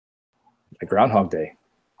a Groundhog Day.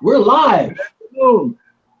 We're live.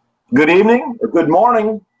 Good evening or good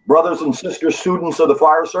morning, brothers and sisters, students of the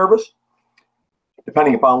fire service,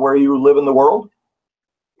 depending upon where you live in the world.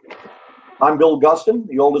 I'm Bill Gustin,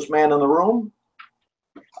 the oldest man in the room.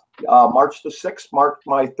 March the 6th marked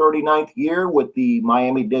my 39th year with the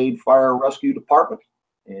Miami-Dade Fire Rescue Department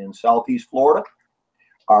in Southeast Florida.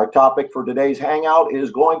 Our topic for today's hangout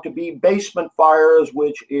is going to be basement fires,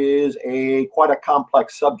 which is quite a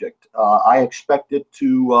complex subject. I expect it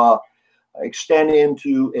to extend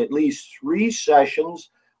into at least 3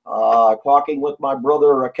 sessions, talking with my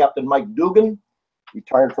brother, Captain Mike Dugan,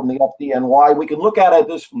 retired from the FDNY. We can look at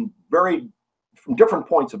this from different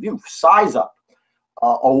points of view: size up,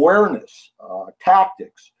 awareness,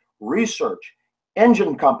 tactics, research,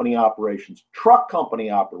 engine company operations, truck company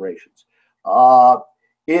operations.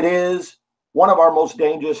 It is one of our most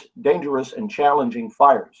dangerous and challenging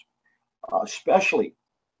fires, especially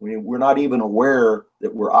when we're not even aware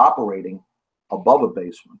that we're operating above a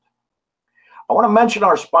basement. I want to mention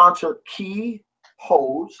our sponsor, Key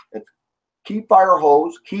Hose. It's Key Fire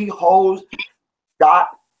Hose, keyhose.com.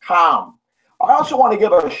 I also want to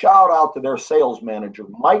give a shout out to their sales manager,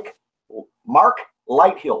 Mark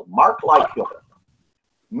Lighthill.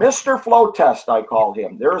 Mr. Flow Test, I call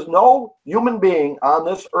him. There is no human being on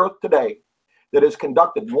this earth today that has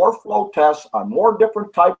conducted more flow tests on more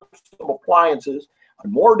different types of appliances, on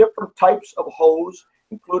more different types of hose,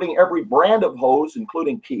 including every brand of hose,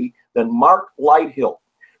 including Key, than Mark Lighthill.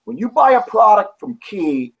 When you buy a product from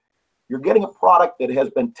Key, you're getting a product that has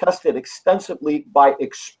been tested extensively by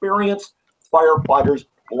experienced firefighters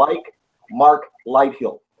like Mark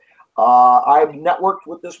Lighthill. I've networked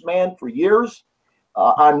with this man for years.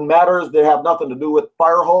 On matters that have nothing to do with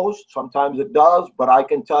fire hose. Sometimes it does, but I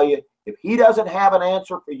can tell you, if he doesn't have an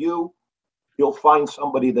answer for you, you'll find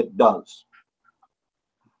somebody that does.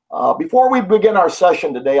 Before we begin our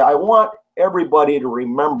session today, I want everybody to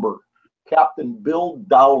remember Captain Bill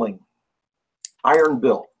Dowling, Iron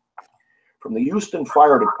Bill, from the Houston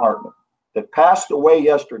Fire Department, that passed away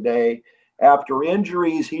yesterday after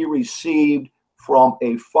injuries he received from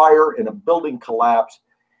a fire and a building collapse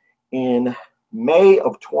in May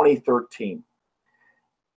of 2013.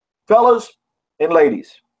 Fellas and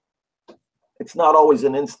ladies, it's not always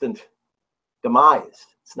an instant demise.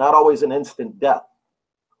 It's not always an instant death.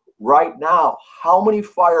 Right now, how many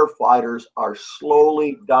firefighters are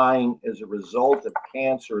slowly dying as a result of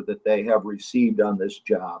cancer that they have received on this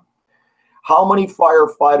job? How many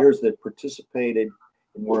firefighters that participated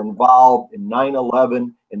and were involved in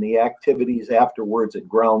 9/11 and the activities afterwards at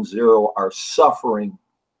Ground Zero are suffering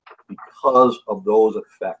because of those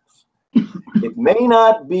effects? It may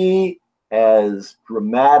not be as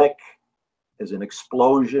dramatic as an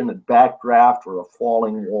explosion, a backdraft, or a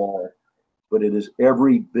falling wall, but it is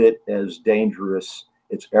every bit as dangerous.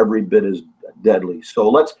 It's every bit as deadly. So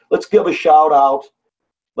let's give a shout out.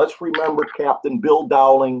 Let's remember Captain Bill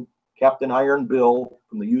Dowling, Captain Iron Bill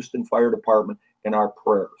from the Houston Fire Department, in our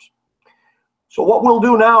prayers. So what we'll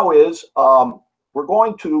do now is we're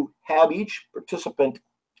going to have each participant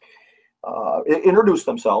introduce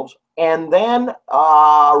themselves and then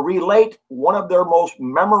relate one of their most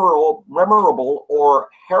memorable or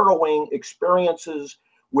harrowing experiences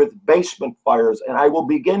with basement fires. And I will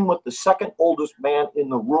begin with the second oldest man in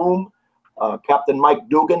the room, Captain Mike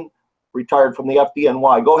Dugan, retired from the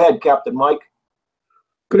FDNY. Go ahead, Captain Mike.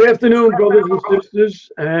 Good afternoon, brothers and sisters,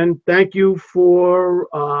 and thank you for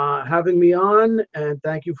having me on, and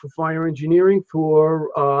thank you for Fire Engineering for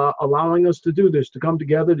allowing us to do this, to come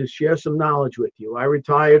together to share some knowledge with you. I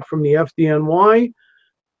retired from the FDNY,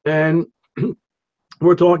 and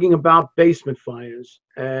we're talking about basement fires.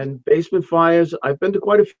 And basement fires, I've been to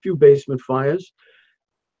quite a few basement fires,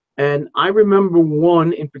 and I remember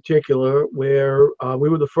one in particular where we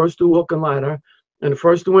were the first to hook and ladder, and the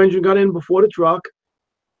first two engine got in before the truck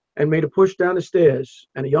and made a push down the stairs.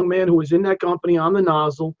 And a young man who was in that company on the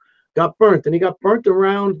nozzle got burnt, and he got burnt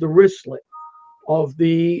around the wristlet of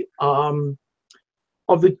the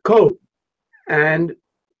coat. And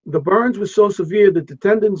the burns were so severe that the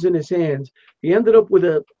tendons in his hands, he ended up with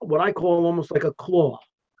what I call almost like a claw.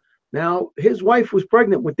 Now, his wife was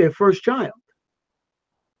pregnant with their first child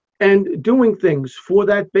and doing things for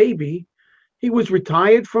that baby. He was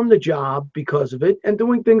retired from the job because of it, and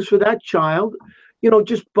doing things for that child,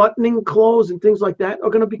 just buttoning clothes and things like that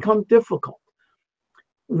are going to become difficult.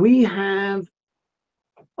 We have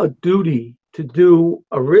a duty to do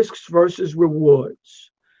a risks versus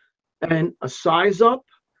rewards and a size up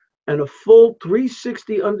and a full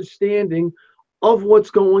 360 understanding of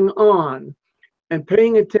what's going on and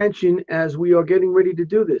paying attention as we are getting ready to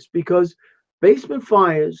do this, because basement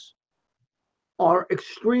fires are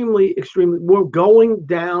extremely, extremely, we're going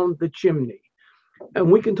down the chimney.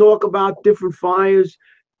 And we can talk about different fires,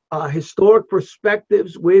 historic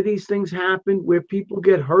perspectives, where these things happen, where people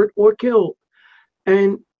get hurt or killed.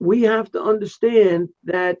 And we have to understand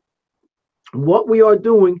that what we are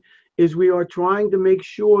doing is we are trying to make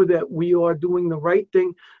sure that we are doing the right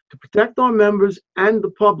thing to protect our members and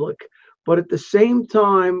the public. But at the same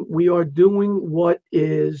time, we are doing what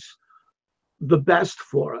is the best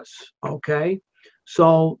for us. Okay.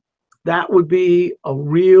 So that would be a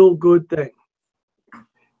real good thing.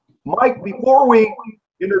 Mike, before we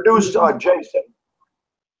introduce Jason,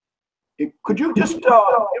 could you just give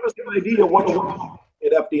us an idea of what you're doing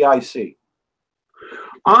at FDIC?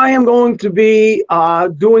 I am going to be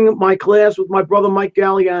doing my class with my brother Mike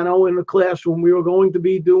Galliano in the classroom. We are going to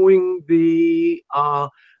be doing the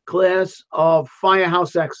class of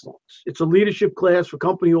Firehouse Excellence. It's a leadership class for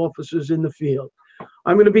company officers in the field.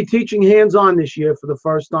 I'm going to be teaching hands-on this year for the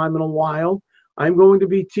first time in a while. I'm going to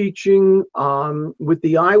be teaching with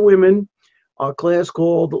the I Women a class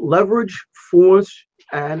called Leverage, Force,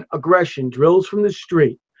 and Aggression, Drills from the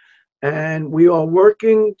Street. And we are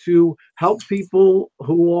working to help people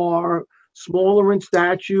who are smaller in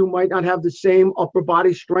stature, might not have the same upper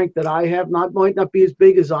body strength that I have, might not be as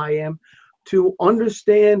big as I am, to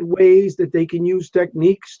understand ways that they can use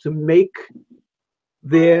techniques to make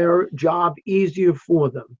their job easier for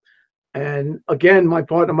them. And again, my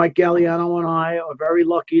partner Mike Galliano and I are very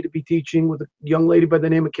lucky to be teaching with a young lady by the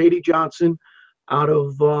name of Katie Johnson out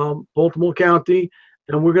of Baltimore County.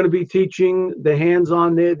 And we're going to be teaching the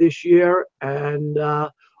hands-on there this year. And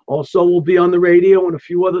also we'll be on the radio and a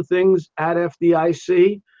few other things at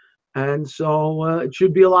FDIC. And so it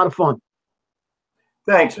should be a lot of fun.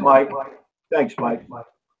 Thanks, Mike. Thanks, Mike.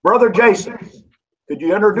 Brother Jason, could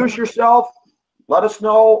you introduce yourself? Let us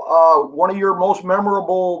know one of your most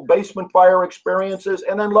memorable basement fire experiences,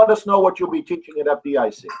 and then let us know what you'll be teaching at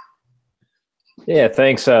FDIC. Yeah,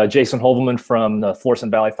 thanks. Jason Holvelman from the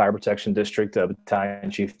Florissant Valley Fire Protection District,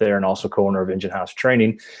 battalion chief there, and also co-owner of Engine House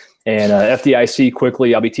Training. And FDIC,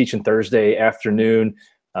 quickly, I'll be teaching Thursday afternoon,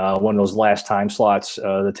 one of those last time slots,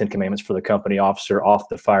 the 10 Commandments for the Company Officer off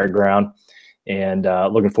the fire ground. And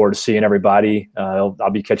looking forward to seeing everybody.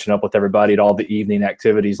 I'll be catching up with everybody at all the evening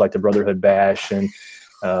activities like the Brotherhood Bash and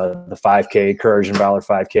the 5K, Courage and Valor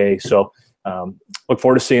 5K. So look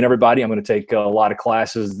forward to seeing everybody. I'm going to take a lot of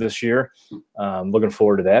classes this year. Looking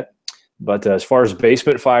forward to that. But as far as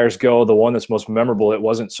basement fires go, the one that's most memorable, it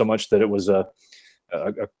wasn't so much that it was a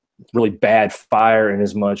really bad fire in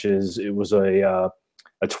as much as it was a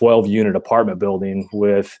 12-unit apartment building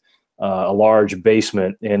with a large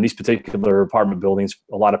basement. And these particular apartment buildings,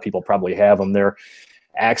 a lot of people probably have them. Their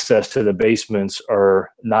access to the basements are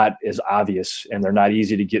not as obvious, and they're not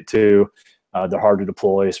easy to get to. They're hard to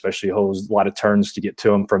deploy, especially a lot of turns to get to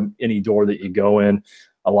them from any door that you go in.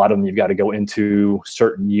 A lot of them, you've got to go into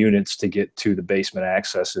certain units to get to the basement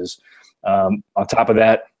accesses. On top of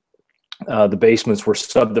that, the basements were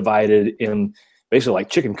subdivided in basically like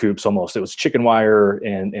chicken coops almost. It was chicken wire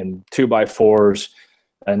and 2x4s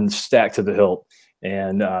and stacked to the hilt.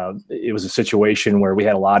 And it was a situation where we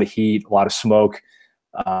had a lot of heat, a lot of smoke,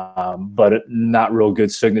 but not real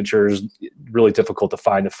good signatures, really difficult to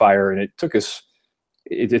find the fire. And it took us,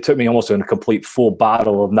 it took me almost a complete full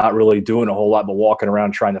bottle of not really doing a whole lot, but walking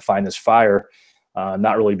around trying to find this fire,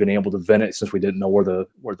 not really being able to vent it since we didn't know where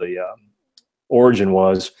the origin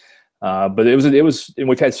was. But it was, and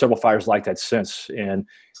we've had several fires like that since. And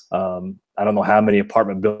I don't know how many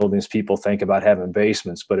apartment buildings people think about having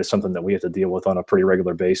basements, but it's something that we have to deal with on a pretty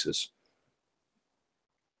regular basis.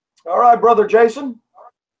 All right, Brother Jason.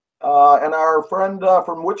 And our friend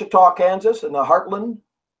from Wichita, Kansas, in the Heartland,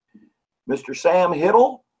 Mr. Sam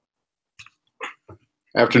Hiddle.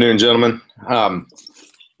 Afternoon, gentlemen.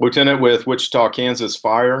 Lieutenant with Wichita, Kansas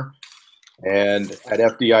Fire. And at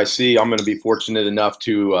FDIC, I'm going to be fortunate enough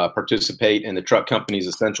to participate in the Truck Company's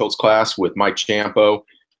Essentials class with Mike Champo.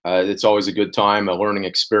 It's always a good time, a learning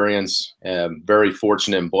experience. Very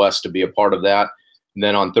fortunate and blessed to be a part of that. And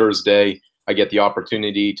then on Thursday, I get the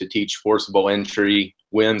opportunity to teach forcible entry.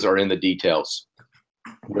 Wins are in the details,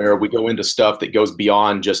 where we go into stuff that goes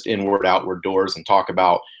beyond just inward, outward doors and talk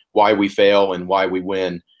about why we fail and why we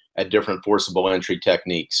win at different forcible entry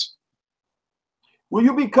techniques. Will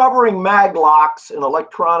you be covering mag locks and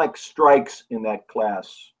electronic strikes in that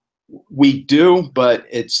class? We do, but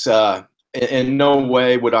it's in no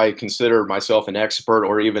way would I consider myself an expert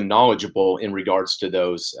or even knowledgeable in regards to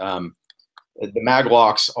those. The mag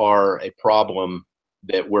locks are a problem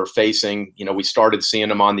that we're facing. You know, we started seeing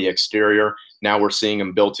them on the exterior. Now we're seeing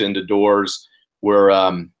them built into doors. We're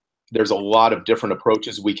there's a lot of different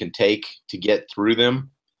approaches we can take to get through them.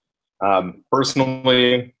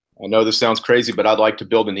 Personally, I know this sounds crazy, but I'd like to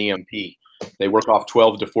build an EMP. They work off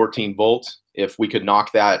 12 to 14 volts. If we could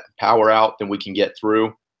knock that power out, then we can get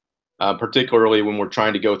through, particularly when we're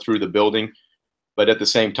trying to go through the building. But at the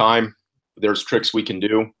same time, there's tricks we can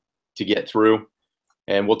do to get through.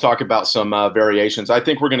 And we'll talk about some variations. I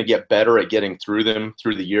think we're going to get better at getting through them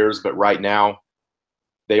through the years, but right now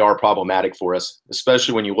they are problematic for us,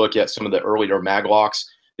 especially when you look at some of the earlier mag locks.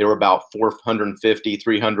 They were about 450,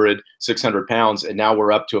 300, 600 pounds, and now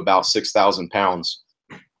we're up to about 6,000 pounds.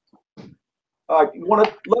 You want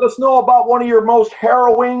to let us know about one of your most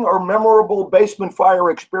harrowing or memorable basement fire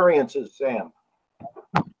experiences, Sam?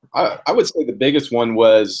 I would say the biggest one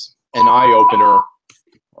was an eye-opener.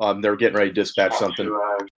 They're getting ready to dispatch something.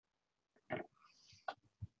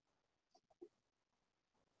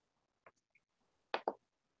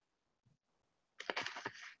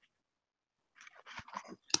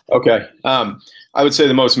 Okay. I would say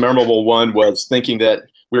the most memorable one was thinking that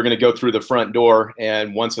we were going to go through the front door,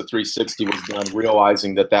 and once the 360 was done,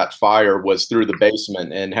 realizing that that fire was through the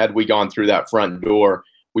basement. And had we gone through that front door,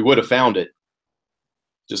 we would have found it,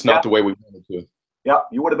 just not the way we wanted to. Yeah,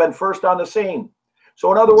 you would have been first on the scene. So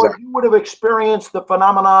in other words, you would have experienced the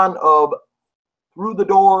phenomenon of through the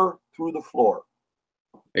door, through the floor.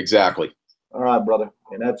 Exactly. All right, brother.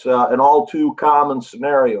 And that's an all too common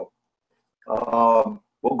scenario.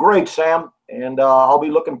 Well, great, Sam. And I'll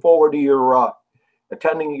be looking forward to your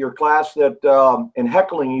attending your class that and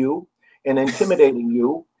heckling you and intimidating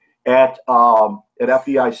you at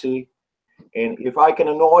FDIC. And if I can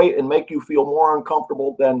annoy and make you feel more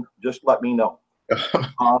uncomfortable, then just let me know.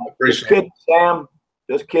 Just kidding, Sam.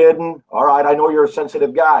 Just kidding. All right, I know you're a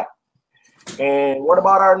sensitive guy. And what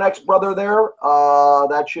about our next brother there?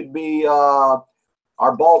 That should be our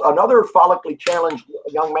another follically challenged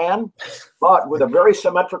young man, but with a very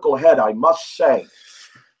symmetrical head, I must say.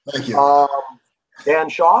 Thank you. Dan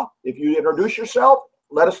Shaw, if you introduce yourself,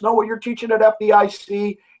 let us know what you're teaching at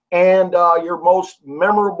FDIC and your most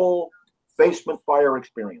memorable basement fire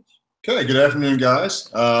experience. Okay, good afternoon,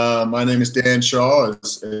 guys. My name is Dan Shaw,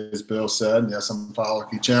 as Bill said. Yes, I'm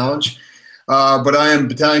follically challenged. But I am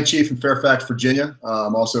Battalion Chief in Fairfax, Virginia.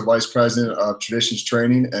 I'm also Vice President of Traditions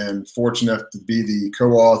Training and fortunate to be the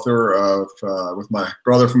co-author of, with my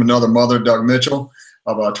brother from another mother, Doug Mitchell,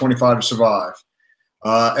 of 25 to Survive.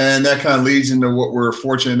 And that kind of leads into what we're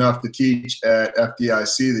fortunate enough to teach at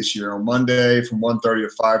FDIC this year. On Monday from 1:30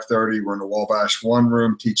 to 5:30, we're in the Wabash 1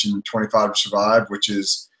 room teaching 25 to Survive, which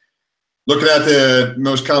is looking at the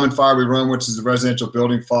most common fire we run, which is the residential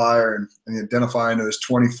building fire, and identifying those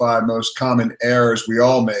 25 most common errors we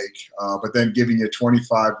all make, but then giving you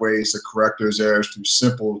 25 ways to correct those errors through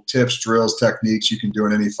simple tips, drills, techniques you can do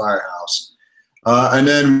in any firehouse. And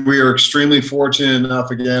then we are extremely fortunate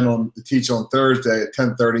enough, again, to teach on Thursday at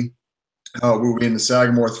 10:30. We'll be in the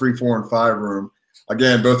Sagamore 3, 4, and 5 room.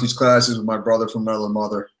 Again, both these classes with my brother from another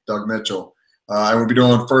mother, Doug Mitchell. And we'll be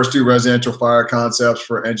doing first 2 residential fire concepts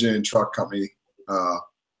for engine and truck company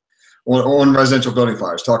on residential building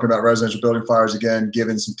fires, talking about residential building fires again,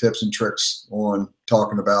 giving some tips and tricks on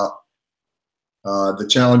talking about the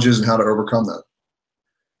challenges and how to overcome that.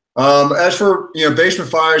 As for basement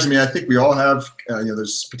fires, I mean, I think we all have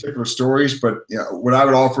there's particular stories, but what I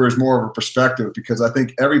would offer is more of a perspective, because I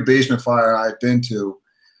think every basement fire I've been to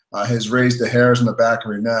has raised the hairs on the back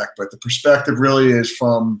of your neck. But the perspective really is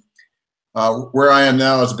from where I am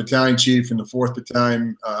now as a battalion chief in the 4th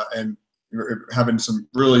Battalion, and having some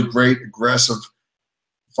really great, aggressive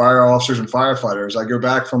fire officers and firefighters. I go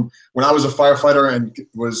back from when I was a firefighter and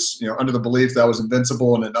was under the belief that I was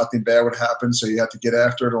invincible and that nothing bad would happen, so you have to get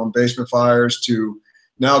after it on basement fires, to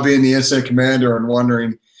now being the incident commander and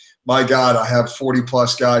wondering, my God, I have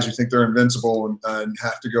 40+ guys who think they're invincible and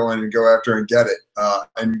have to go in and go after and get it,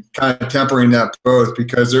 and kind of tempering that both,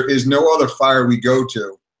 because there is no other fire we go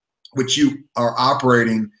to which you are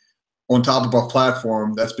operating on top of a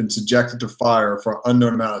platform that's been subjected to fire for an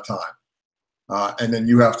unknown amount of time. And then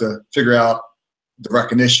you have to figure out the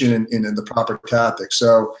recognition and the proper tactics.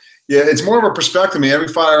 So, yeah, it's more of a perspective. I mean, every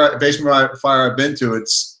basement fire I've been to,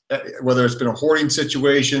 it's whether it's been a hoarding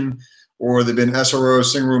situation or they've been SRO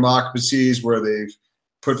single room occupancies where they've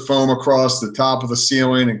put foam across the top of the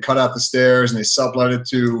ceiling and cut out the stairs, and they sublet it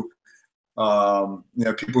to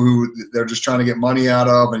people who they're just trying to get money out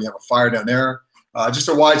of, and you have a fire down there. Just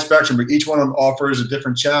a wide spectrum, but each one of them offers a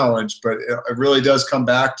different challenge. But it really does come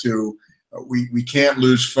back to we can't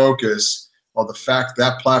lose focus on the fact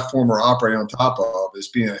that platform we're operating on top of is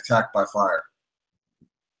being attacked by fire.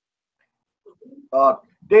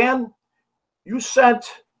 Dan, you sent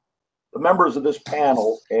the members of this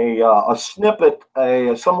panel a snippet,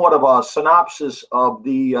 somewhat of a synopsis of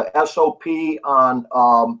the SOP on,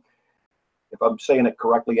 if I'm saying it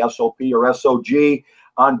correctly, SOP or SOG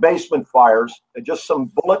on basement fires. Just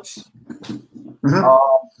some bullets.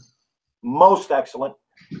 Most excellent.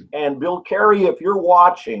 And Bill Carey, if you're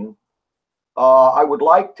watching, I would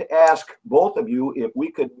like to ask both of you if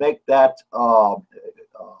we could make that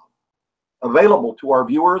available to our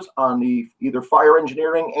viewers on the either fire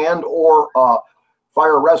engineering and or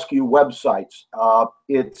fire rescue websites.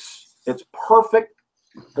 It's perfect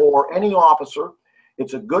for any officer.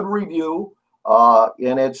 It's a good review,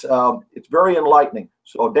 and it's very enlightening.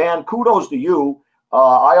 So Dan, kudos to you.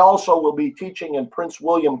 I also will be teaching in Prince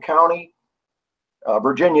William County,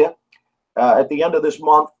 Virginia, at the end of this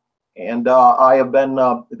month. And I have been,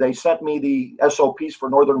 they sent me the SOPs for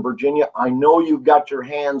Northern Virginia. I know you've got your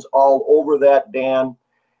hands all over that, Dan,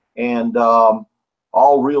 and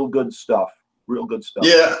all real good stuff. Real good stuff.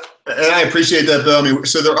 Yeah, and I appreciate that, Bill. I mean,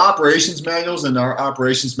 so they're operations manuals, and our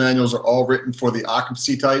operations manuals are all written for the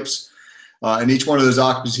occupancy types. And each one of those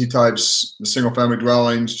occupancy types, the single-family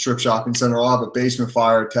dwellings, strip shopping center, all have a basement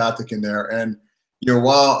fire tactic in there. And, you know,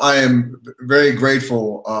 while I am very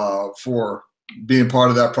grateful for being part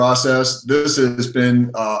of that process, this has been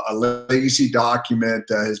a legacy document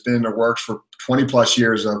that has been in the works for 20 plus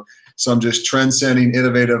years of some just trend-setting,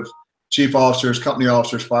 innovative chief officers, company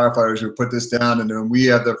officers, firefighters who put this down, and then we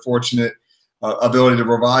have the fortunate ability to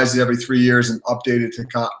revise it every 3 years and update it to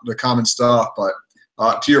the common stuff.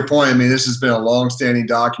 But to your point, I mean, this has been a long-standing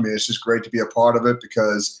document. It's just great to be a part of it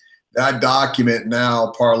because that document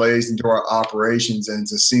now parlays into our operations, and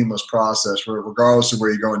it's a seamless process regardless of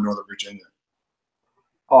where you go in Northern Virginia.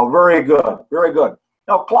 Oh, very good, very good.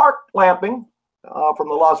 Now, Clark Lamping from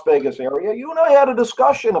the Las Vegas area, you and I had a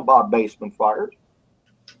discussion about basement fires.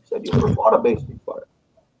 You said you never fought a basement fire.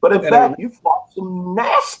 But in fact, you fought some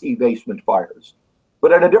nasty basement fires,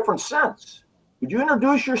 but in a different sense. Would you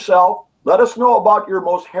introduce yourself, let us know about your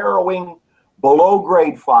most harrowing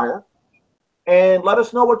below-grade fire, and let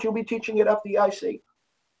us know what you'll be teaching at FDIC.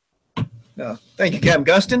 Thank you, Captain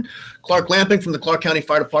Gustin. Clark Lamping from the Clark County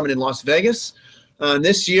Fire Department in Las Vegas.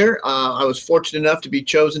 This year, I was fortunate enough to be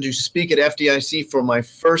chosen to speak at FDIC for my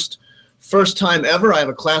first time ever. I have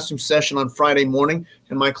a classroom session on Friday morning,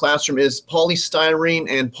 and my classroom is polystyrene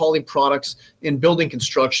and poly products in building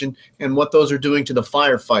construction and what those are doing to the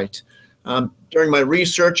firefight. During my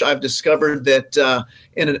research, I've discovered that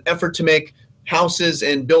in an effort to make houses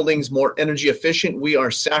and buildings more energy efficient, we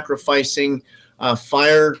are sacrificing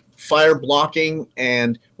fire blocking,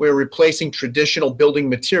 and we're replacing traditional building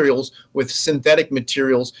materials with synthetic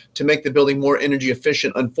materials to make the building more energy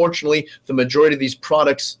efficient. Unfortunately, the majority of these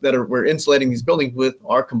products that we're insulating these buildings with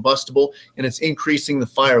are combustible, and it's increasing the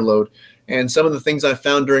fire load. And some of the things I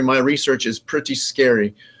found during my research is pretty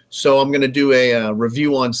scary. So I'm going to do a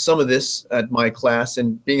review on some of this at my class,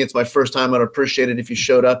 and being it's my first time, I'd appreciate it if you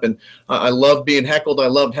showed up. And I love being heckled. I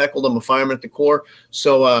loved heckled. I'm a fireman at the Corps,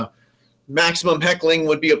 so maximum heckling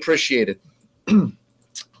would be appreciated. We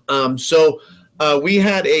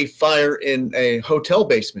had a fire in a hotel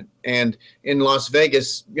basement, and in Las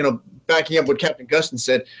Vegas, you know, backing up what Captain Gustin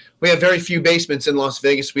said, we have very few basements in Las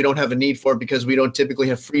Vegas. We don't have a need for it because we don't typically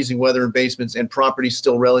have freezing weather in basements, and property is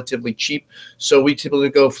still relatively cheap. So we typically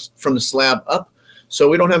go from the slab up. So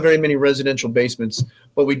we don't have very many residential basements,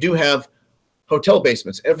 but we do have hotel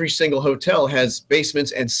basements. Every single hotel has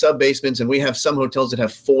basements and sub-basements, and we have some hotels that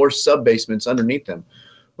have 4 sub-basements underneath them.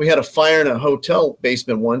 We had a fire in a hotel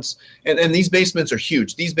basement once, and these basements are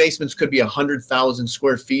huge. These basements could be 100,000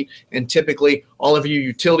 square feet, and typically all of your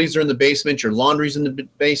utilities are in the basement, your laundry's in the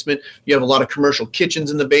basement, you have a lot of commercial kitchens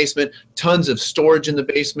in the basement, tons of storage in the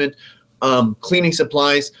basement, cleaning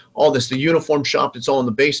supplies, all this, the uniform shop, it's all in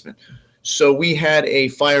the basement. So we had a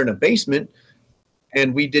fire in a basement,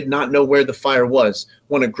 and we did not know where the fire was.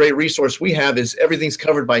 One great resource we have is everything's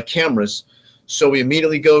covered by cameras. So we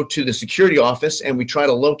immediately go to the security office and we try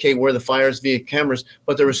to locate where the fire is via cameras,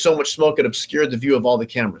 but there was so much smoke it obscured the view of all the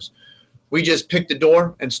cameras. We just picked the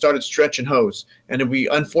door and started stretching hose. And we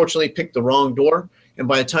unfortunately picked the wrong door. And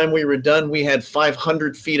by the time we were done, we had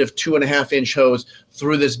 500 feet of 2.5-inch hose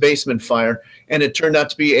through this basement fire. And it turned out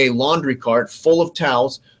to be a laundry cart full of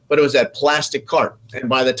towels, but it was that plastic cart. And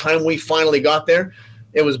by the time we finally got there,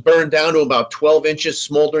 it was burned down to about 12 inches,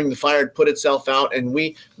 smoldering. The fire had put itself out, and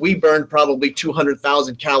we burned probably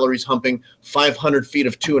 200,000 calories humping 500 feet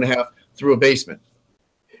of 2.5 through a basement.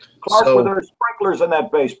 Clark, were there sprinklers in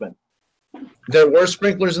that basement? There were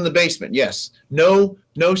sprinklers in the basement, yes. No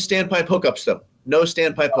standpipe hookups, though. No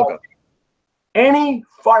standpipe hookup. Any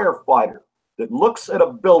firefighter that looks at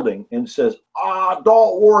a building and says,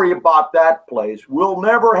 don't worry about that place, we'll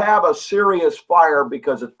never have a serious fire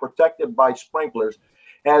because it's protected by sprinklers,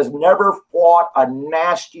 has never fought a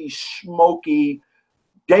nasty, smoky,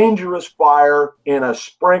 dangerous fire in a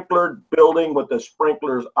sprinklered building with the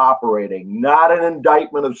sprinklers operating. Not an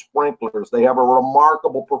indictment of sprinklers. They have a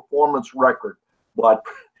remarkable performance record. But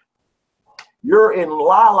you're in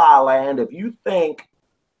la-la land if you think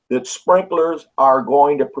that sprinklers are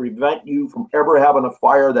going to prevent you from ever having a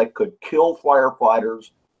fire that could kill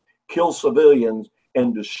firefighters, kill civilians,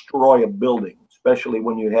 and destroy a building, especially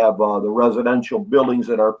when you have the residential buildings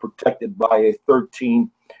that are protected by a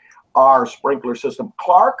 13R sprinkler system.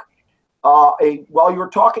 Clark, while you were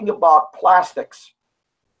talking about plastics,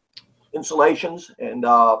 insulations, and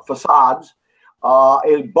facades,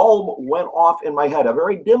 a bulb went off in my head, a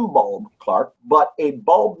very dim bulb, Clark, but a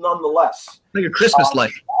bulb nonetheless. Like a Christmas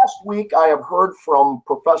light. Last week, I have heard from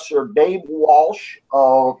Professor Dave Walsh,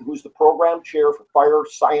 who's the program chair for fire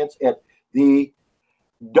science at the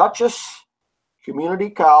Dutchess Community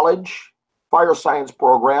College Fire Science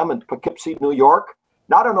Program in Poughkeepsie, New York.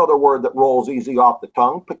 Not another word that rolls easy off the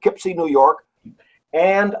tongue, Poughkeepsie, New York.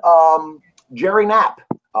 And Jerry Knapp,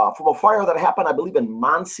 from a fire that happened, I believe, in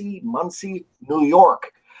Muncie, New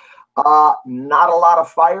York. Not a lot of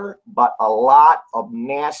fire, but a lot of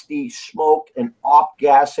nasty smoke and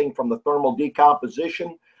off-gassing from the thermal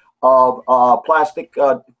decomposition of plastic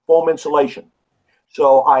foam insulation.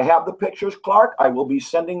 So I have the pictures, Clark. I will be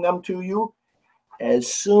sending them to you.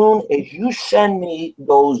 As soon as you send me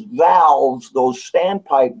those valves, those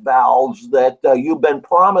standpipe valves that you've been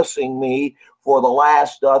promising me for the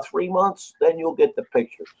last 3 months, then you'll get the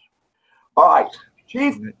pictures. All right,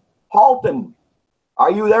 Chief Halton,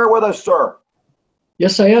 are you there with us, sir?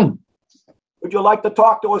 Yes, I am. Would you like to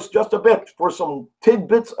talk to us just a bit for some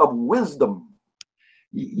tidbits of wisdom?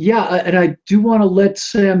 Yeah, and I do want to let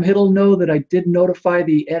Sam Hiddle know that I did notify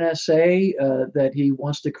the NSA that he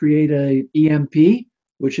wants to create a EMP,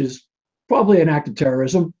 which is probably an act of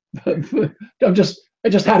terrorism. I just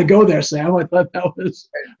had to go there, Sam. I thought that was.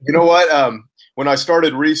 You know what? When I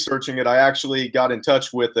started researching it, I actually got in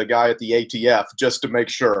touch with the guy at the ATF just to make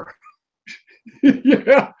sure.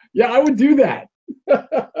 yeah, I would do that.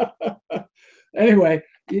 Anyway,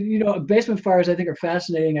 basement fires I think are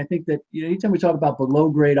fascinating. I think that anytime we talk about below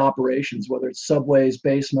grade operations, whether it's subways,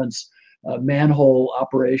 basements, manhole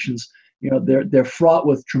operations, they're fraught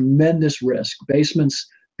with tremendous risk. Basements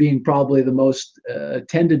being probably the most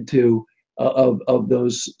attended to of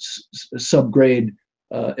those subgrade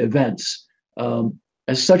events.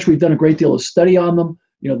 As such, we've done a great deal of study on them.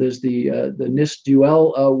 There's the NIST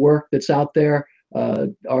Duel work that's out there.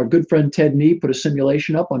 Our good friend Ted Nee put a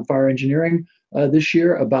simulation up on fire engineering this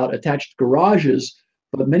year about attached garages,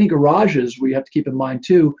 but many garages, we have to keep in mind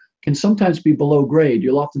too, can sometimes be below grade.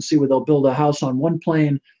 You'll often see where they'll build a house on one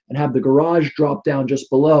plane and have the garage drop down just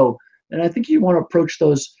below. And I think you want to approach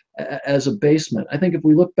those as a basement. I think if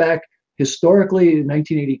we look back historically, in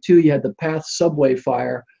 1982, you had the Path subway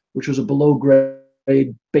fire, which was a below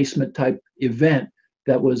grade basement type event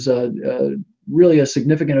that was really a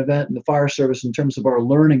significant event in the fire service in terms of our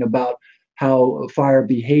learning about how fire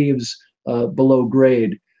behaves below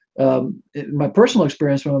grade. In my personal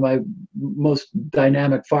experience, one of my most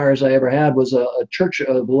dynamic fires I ever had was a church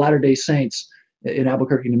of the Latter-day Saints in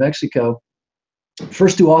Albuquerque, New Mexico.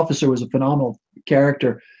 First two officer was a phenomenal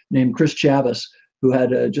character named Chris Chavez, who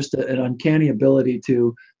had just an uncanny ability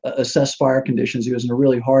to assess fire conditions. He was in a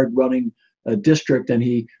really hard-running district, and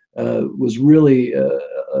he was really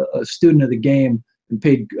a student of the game and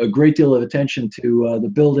paid a great deal of attention to the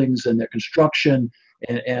buildings and their construction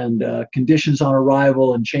and conditions on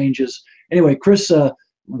arrival and changes. Anyway, Chris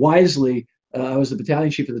wisely, I was the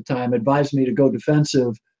battalion chief at the time, advised me to go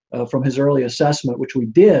defensive from his early assessment, which we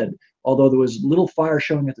did, although there was little fire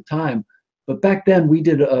showing at the time. But back then we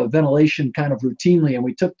did ventilation kind of routinely, and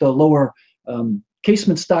we took the lower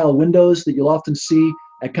casement style windows that you'll often see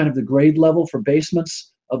at kind of the grade level for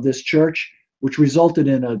basements of this church, which resulted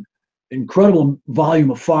in an incredible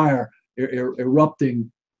volume of fire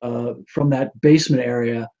erupting from that basement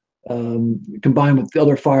area, combined with the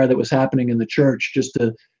other fire that was happening in the church. Just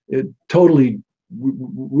to totally,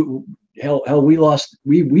 we lost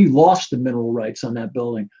the mineral rights on that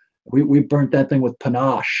building. We burnt that thing with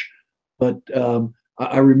panache. But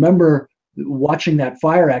I remember watching that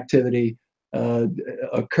fire activity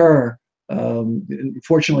occur.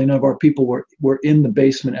 Fortunately, none of our people were in the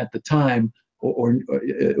basement at the time or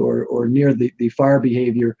near the fire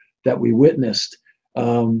behavior that we witnessed.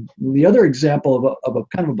 The other example of a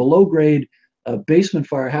kind of a below grade basement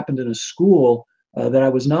fire happened in a school that I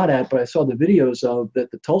was not at, but I saw the videos of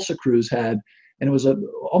that the Tulsa crews had, and it was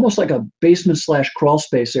almost like a basement / crawl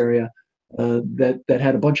space area that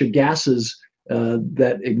had a bunch of gases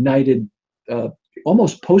that ignited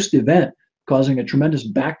almost post-event, causing a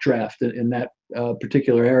tremendous backdraft in that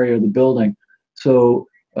particular area of the building. So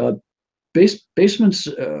basements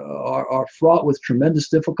are fraught with tremendous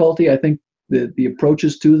difficulty. I think the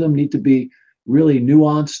approaches to them need to be really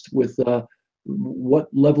nuanced with what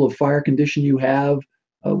level of fire condition you have,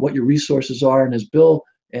 what your resources are. And as Bill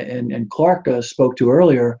and Clark spoke to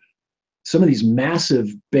earlier, some of these massive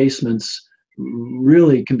basements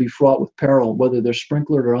really can be fraught with peril, whether they're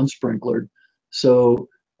sprinklered or unsprinklered. So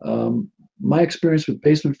my experience with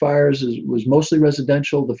basement fires was mostly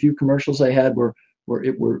residential. The few commercials I had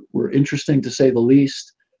were interesting, to say the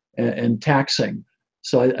least, and taxing.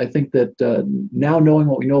 So I think that now, knowing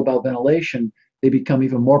what we know about ventilation, they become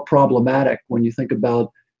even more problematic when you think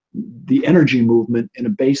about the energy movement in a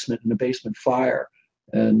basement fire.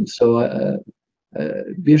 And so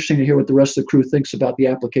it'd be interesting to hear what the rest of the crew thinks about the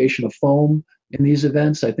application of foam in these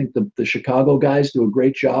events. I think the Chicago guys do a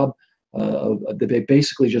great job. They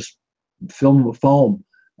basically just film with foam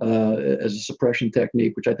as a suppression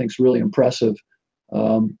technique, which I think is really impressive.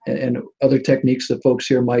 And other techniques that folks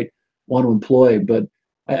here might want to employ. But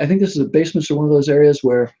I think basements are one of those areas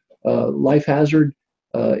where life hazard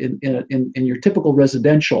in your typical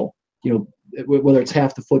residential, whether it's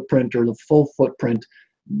half the footprint or the full footprint,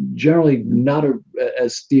 generally not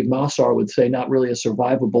as Steve Massar would say, not really a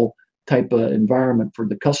survivable type of environment for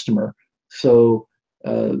the customer. So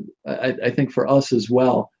I think for us as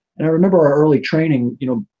well. And I remember our early training,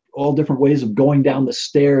 all different ways of going down the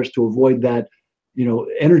stairs to avoid that,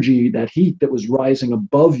 energy, that heat that was rising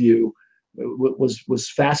above you was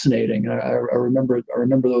fascinating. I remember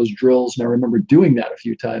those drills, and I remember doing that a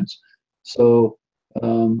few times. So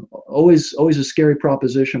always a scary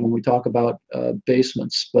proposition when we talk about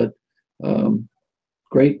basements, but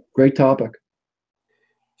great topic.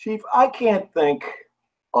 Chief, I can't think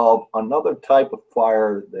of another type of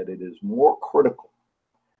fire that it is more critical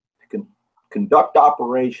to conduct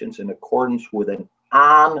operations in accordance with an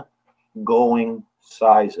ongoing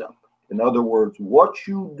size up. In other words, what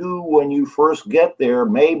you do when you first get there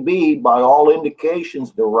may be, by all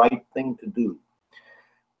indications, the right thing to do.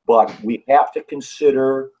 But we have to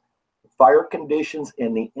consider fire conditions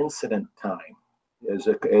and the incident time. As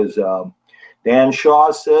Dan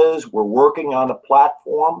Shaw says, we're working on a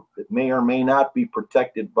platform that may or may not be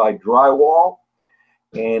protected by drywall,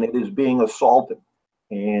 and it is being assaulted.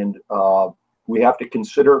 And we have to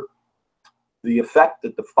consider the effect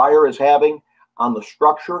that the fire is having on the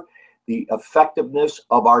structure, the effectiveness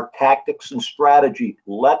of our tactics and strategy.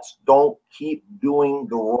 Let's don't keep doing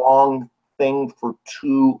the wrong thing for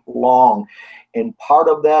too long. And part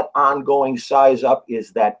of that ongoing size up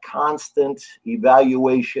is that constant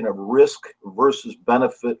evaluation of risk versus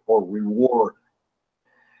benefit or reward.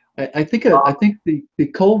 I think the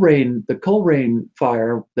Coleraine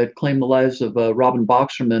fire that claimed the lives of Robin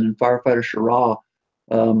Boxerman and firefighter Shara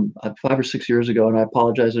 5 or 6 years ago, and I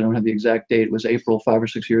apologize, I don't have the exact date. It was April 5 or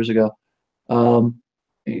 6 years ago,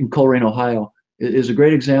 in Coleraine, Ohio, is a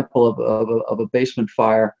great example of a basement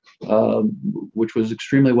fire, which was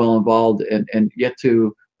extremely well involved, and yet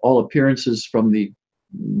to all appearances from the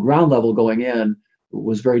ground level going in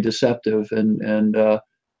was very deceptive, and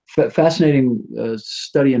fascinating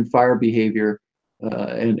study in fire behavior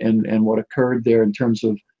and what occurred there in terms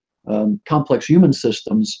of complex human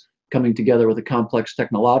systems coming together with a complex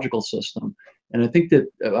technological system. And I think that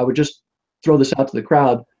I would just throw this out to the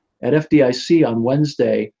crowd. At FDIC on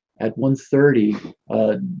Wednesday at 1:30,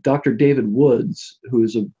 Dr. David Woods, who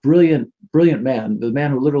is a brilliant man, the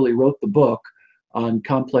man who literally wrote the book on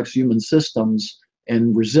complex human systems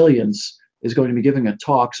and resilience, is going to be giving a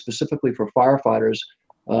talk specifically for firefighters.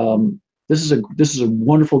 This is a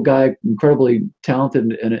wonderful guy, incredibly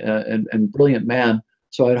talented and brilliant man.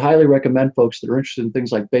 So I'd highly recommend folks that are interested in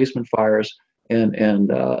things like basement fires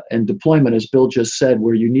and deployment, as Bill just said,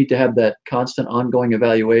 where you need to have that constant ongoing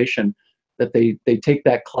evaluation, that they take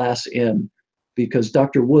that class in, because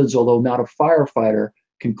Dr. Woods, although not a firefighter,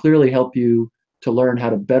 can clearly help you to learn how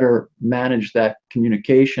to better manage that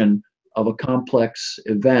communication of a complex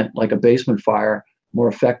event like a basement fire more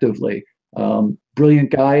effectively.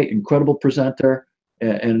 Brilliant guy, incredible presenter,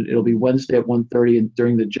 and it'll be Wednesday at 1:30 and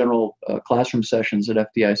during the general classroom sessions at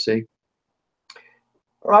FDIC.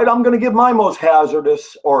 All right, I'm going to give my most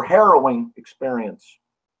hazardous or harrowing experience.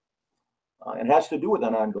 It has to do with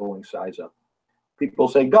an ongoing size up. People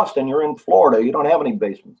say, Gustin, you're in Florida, you don't have any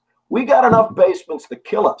basements. We got enough basements to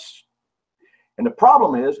kill us. And the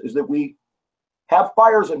problem is that we have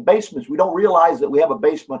fires in basements, we don't realize that we have a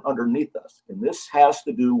basement underneath us. And this has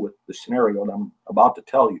to do with the scenario that I'm about to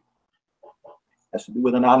tell you. It has to do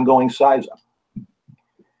with an ongoing size up.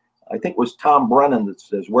 I think it was Tom Brennan that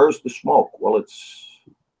says, where's the smoke? Well, it's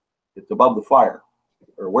above the fire.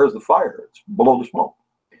 Or where's the fire? It's below the smoke.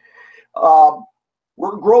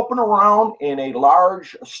 We're groping around in a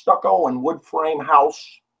large stucco and wood frame house.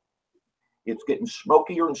 It's getting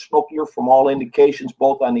smokier and smokier from all indications,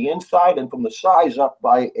 both on the inside and from the size up,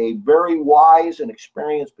 by a very wise and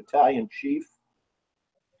experienced battalion chief,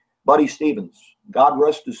 Buddy Stevens. God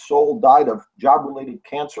rest his soul, died of job-related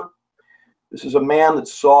cancer. This is a man that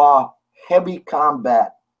saw heavy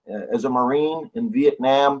combat as a Marine in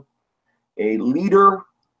Vietnam, a leader,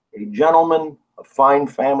 a gentleman, a fine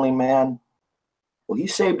family man. Well, he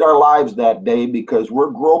saved our lives that day because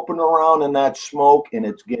we're groping around in that smoke and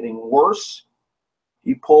it's getting worse.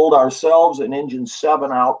 He pulled ourselves and Engine 7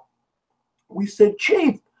 out. We said,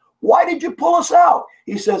 Chief, why did you pull us out?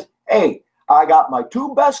 He says, hey, I got my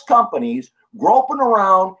 2 best companies groping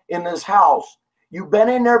around in this house. You've been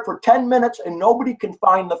in there for 10 minutes and nobody can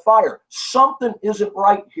find the fire. Something isn't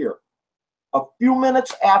right here. A few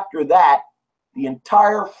minutes after that, the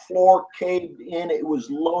entire floor caved in. It was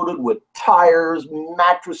loaded with tires,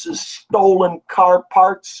 mattresses, stolen car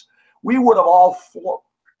parts. We would have all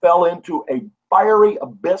fell into a fiery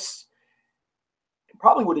abyss and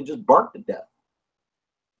probably would have just burnt to death.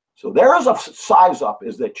 So there is a size up,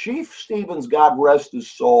 is that Chief Stevens, God rest his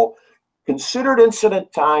soul, considered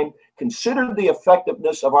incident time, considered the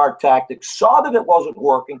effectiveness of our tactics, saw that it wasn't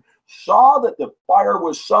working, saw that the fire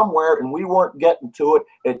was somewhere and we weren't getting to it.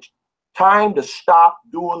 It's time to stop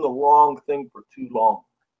doing the wrong thing for too long.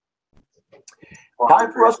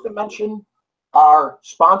 Time for us to mention our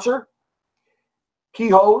sponsor, Key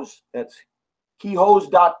Hose. That's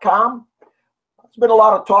keyhose.com. There's been a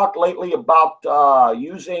lot of talk lately about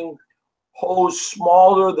using hose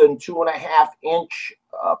smaller than 2.5 inch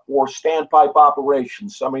for standpipe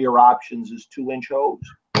operations. Some of your options is 2-inch hose,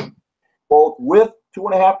 both with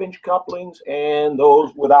 2.5 inch couplings and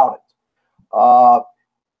those without it.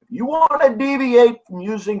 You want to deviate from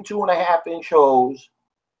using 2.5 inch hose,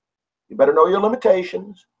 you better know your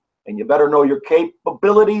limitations and you better know your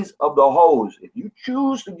capabilities of the hose. If you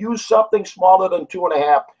choose to use something smaller than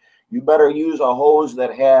 2.5, you better use a hose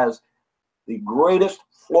that has the greatest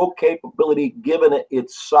flow capability given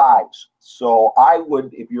its size. So I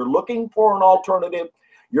would, if you're looking for an alternative,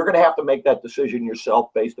 you're going to have to make that decision yourself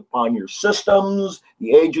based upon your systems,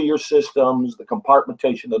 the age of your systems, the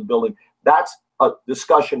compartmentation of the building. That's a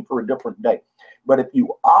discussion for a different day. But if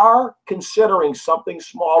you are considering something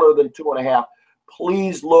smaller than 2.5,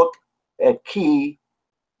 please look at Key.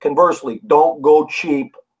 Conversely, don't go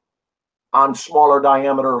cheap on smaller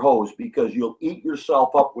diameter hose because you'll eat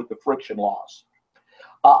yourself up with the friction loss.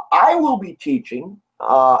 I will be teaching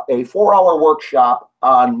a 4-hour workshop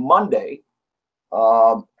on Monday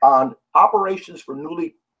on operations for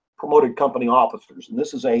newly promoted company officers. And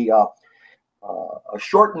this is a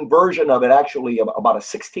shortened version of it, actually, about a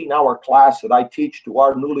 16-hour class that I teach to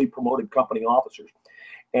our newly promoted company officers.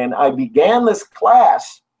 And I began this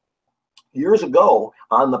class years ago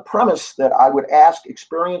on the premise that I would ask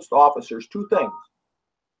experienced officers 2 things.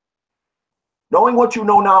 Knowing what you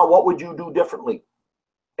know now, what would you do differently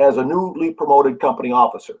as a newly promoted company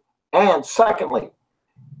officer? And secondly,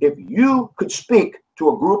 if you could speak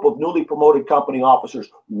to a group of newly promoted company officers,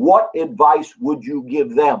 what advice would you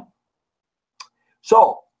give them?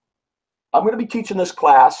 So I'm going to be teaching this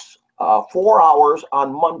class 4 hours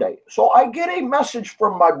on Monday. So I get a message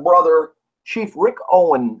from my brother, Chief Rick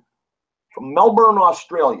Owen from Melbourne,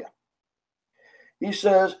 Australia. He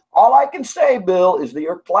says, all I can say, Bill, is that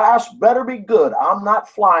your class better be good. I'm not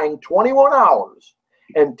flying 21 hours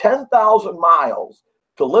and 10,000 miles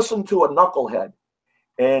to listen to a knucklehead.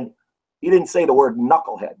 And he didn't say the word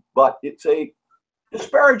knucklehead, but it's a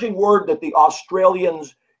disparaging word that the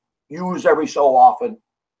Australians use every so often.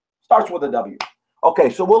 Starts with a W. Okay,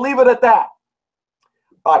 so we'll leave it at that.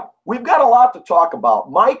 All right, we've got a lot to talk about.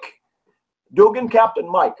 Mike, Dugan, Captain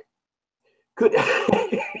Mike. Could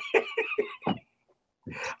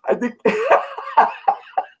I think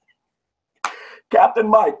Captain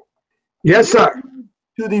Mike. Yes, sir.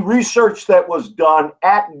 To the research that was done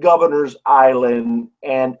at Governor's Island,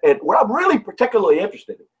 and what I'm really particularly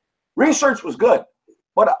interested in, research was good,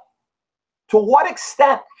 but to what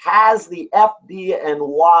extent has the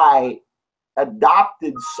FDNY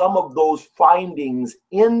adopted some of those findings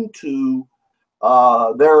into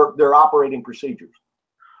their operating procedures?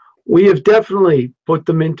 We have definitely put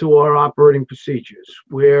them into our operating procedures,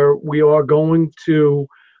 where we are going to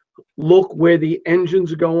look where the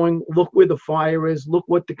engines are going, look where the fire is, look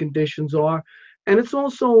what the conditions are. And it's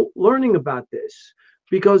also learning about this,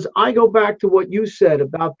 because I go back to what you said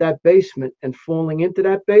about that basement and falling into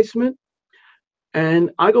that basement.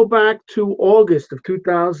 And I go back to August of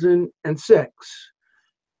 2006.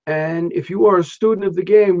 And if you are a student of the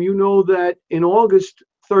game, you know that in August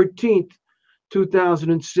 13th,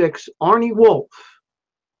 2006, Arnie Wolf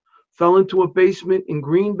fell into a basement in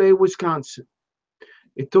Green Bay, Wisconsin.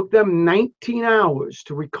 It took them 19 hours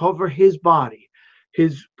to recover his body.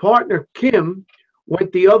 His partner, Kim,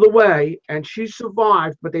 went the other way, and she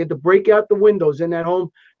survived, but they had to break out the windows in that home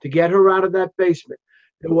to get her out of that basement.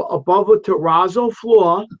 They were above a terrazzo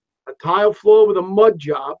floor, a tile floor with a mud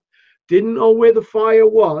job. Didn't know where the fire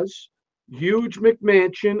was. Huge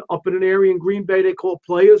McMansion up in an area in Green Bay they call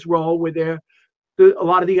Players Row, where a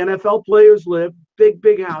lot of the NFL players live.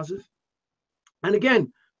 Big houses. And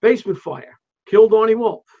again, basement fire. Killed Arnie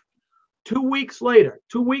Wolf. 2 weeks later,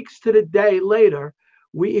 2 weeks to the day later,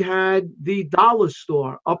 we had the dollar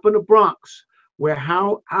store up in the Bronx, where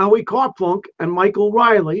Howie Carplunk and Michael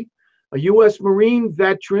Riley, a U.S. Marine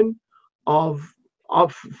veteran of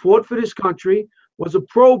fought for this country, was a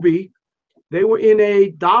probie. They were in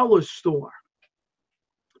a dollar store.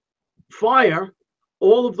 Fire,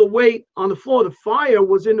 all of the weight on the floor. The fire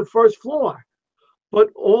was in the first floor, but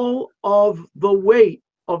all of the weight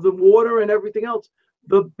of the water and everything else,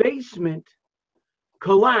 the basement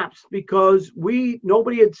collapsed because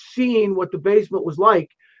nobody had seen what the basement was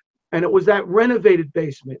like. And it was that renovated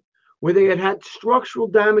basement where they had structural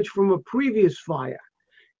damage from a previous fire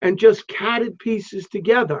and just catted pieces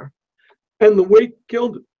together. And the weight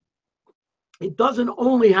killed it. It doesn't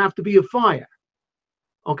only have to be a fire,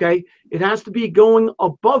 okay? It has to be going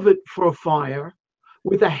above it for a fire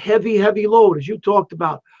with a heavy load, as you talked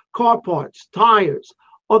about, car parts, tires,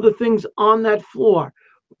 other things on that floor,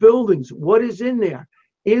 buildings. What is in there?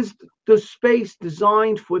 Is the space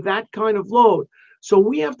designed for that kind of load? So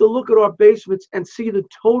we have to look at our basements and see the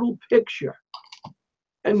total picture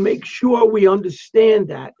and make sure we understand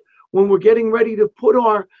that when we're getting ready to put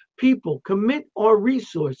our people, commit our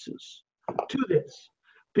resources to this,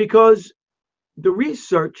 because the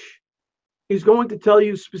research is going to tell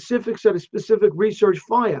you specifics at a specific research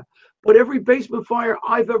fire. But every basement fire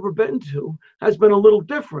I've ever been to has been a little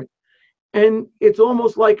different. And it's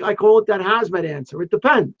almost like I call it that hazmat answer. It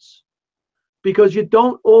depends, because you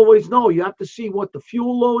don't always know. You have to see what the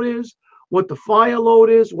fuel load is, what the fire load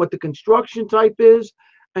is, what the construction type is,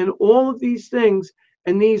 and all of these things.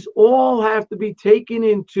 And these all have to be taken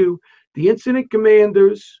into the incident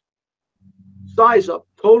commander's size up,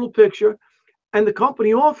 total picture, and the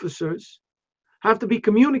company officers have to be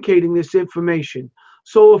communicating this information.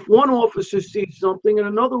 So if one officer sees something and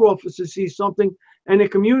another officer sees something and they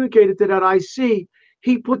communicated to that IC,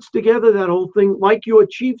 he puts together that whole thing like your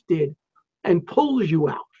chief did and pulls you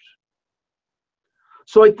out.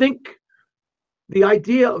 So I think the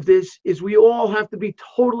idea of this is we all have to be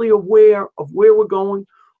totally aware of where we're going,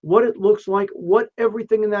 what it looks like, what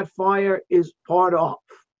everything in that fire is part of.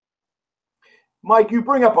 Mike, you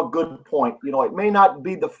bring up a good point. You know, it may not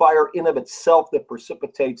be the fire in of itself that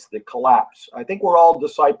precipitates the collapse. I think we're all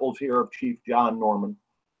disciples here of Chief John Norman.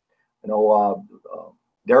 You know,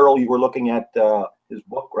 Daryl, you were looking at his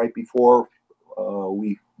book right before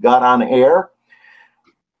we got on air.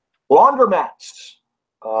 Laundromats.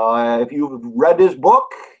 If you've read his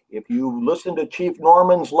book, if you listen to Chief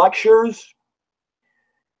Norman's lectures,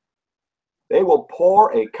 they will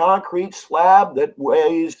pour a concrete slab that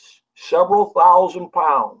weighs several thousand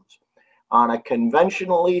pounds on a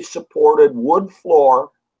conventionally supported wood floor.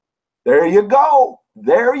 There you go.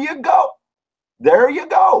 There you go. There you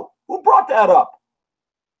go. Who brought that up?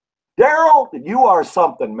 Daryl, you are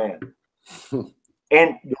something, man.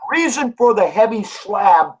 And the reason for the heavy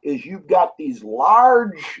slab is you've got these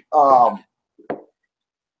large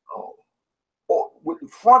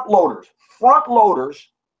front loaders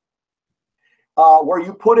where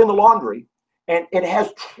you put in the laundry. And it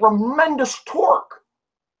has tremendous torque,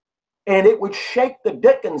 and it would shake the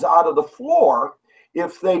dickens out of the floor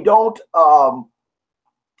if they don't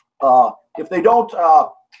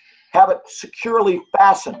have it securely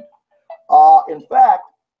fastened. In fact,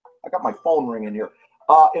 I got my phone ringing here.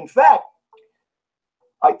 In fact,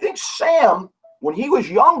 I think Sam, when he was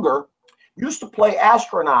younger, used to play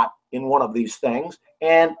astronaut in one of these things,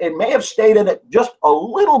 and it may have stayed in it just a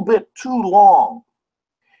little bit too long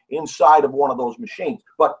inside of one of those machines.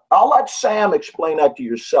 But I'll let Sam explain that to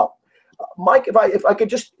yourself. Mike, if I could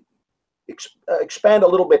just expand a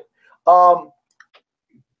little bit.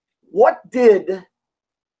 What did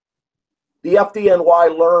the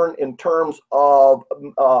FDNY learn in terms of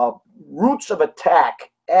routes of attack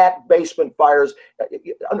at basement fires,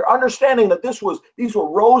 understanding that these were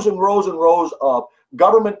rows and rows and rows of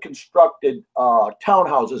government constructed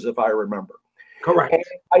townhouses, if I remember. Correct. And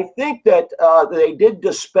I think that they did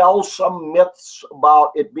dispel some myths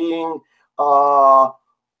about it being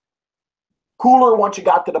cooler once you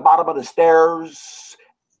got to the bottom of the stairs.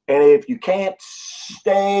 And if you can't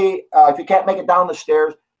if you can't make it down the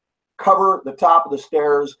stairs, cover the top of the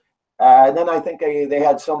stairs. And then I think they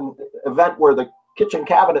had some event where the kitchen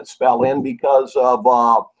cabinets fell in because of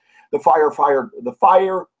the fire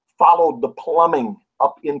followed the plumbing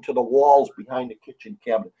up into the walls behind the kitchen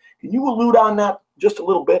cabinet. Can you allude on that just a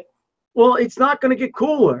little bit? Well, it's not going to get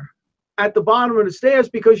cooler at the bottom of the stairs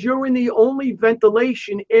because you're in the only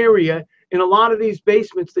ventilation area in a lot of these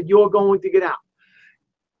basements that you're going to get out.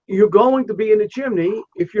 You're going to be in the chimney.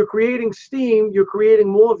 If you're creating steam, you're creating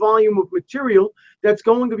more volume of material that's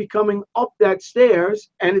going to be coming up that stairs,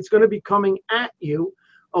 and it's going to be coming at you,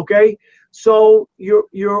 okay? So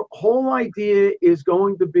your whole idea is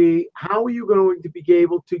going to be, how are you going to be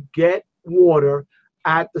able to get water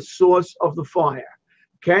at the source of the fire?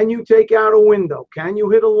 Can you take out a window? Can you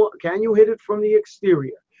hit it from the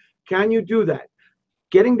exterior? Can you do that?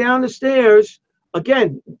 Getting down the stairs,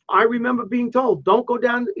 again, I remember being told, don't go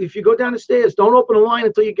down. If you go down the stairs, don't open a line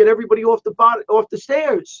until you get everybody off the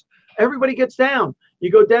stairs. Everybody gets down. You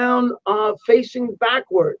go down facing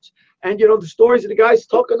backwards. And, you know, the stories of the guys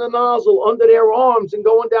tucking the nozzle under their arms and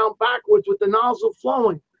going down backwards with the nozzle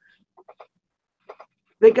flowing.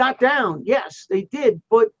 They got down. Yes, they did.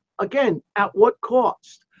 But, again, at what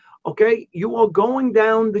cost? Okay, you are going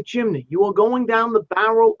down the chimney. You are going down the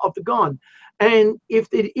barrel of the gun. And if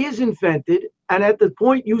it is invented, and at the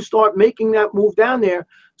point you start making that move down there,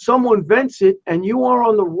 someone vents it, and you are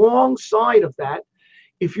on the wrong side of that.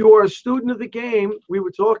 If you are a student of the game, we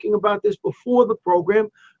were talking about this before the program,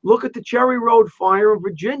 look at the Cherry Road fire in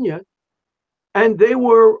Virginia, and they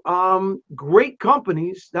were great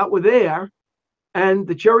companies that were there. And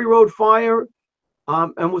the Cherry Road fire,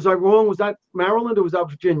 and was I wrong? Was that Maryland or was that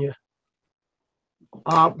Virginia?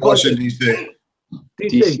 Washington,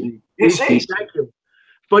 D.C. D.C. Thank you.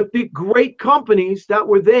 But the great companies that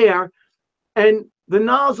were there, and the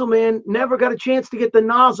nozzle man never got a chance to get the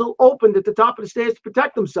nozzle opened at the top of the stairs to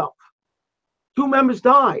protect himself. 2 members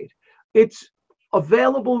died. It's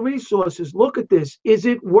available resources. Look at this. Is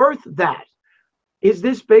it worth that? Is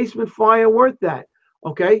this basement fire worth that?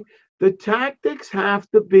 Okay. The tactics have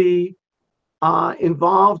to be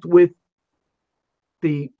involved with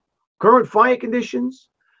the current fire conditions,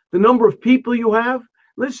 the number of people you have.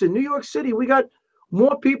 Listen, New York City, we got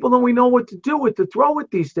more people than we know what to do with, to throw at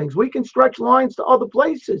these things. We can stretch lines to other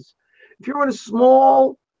places. If you're in a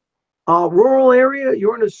small rural area,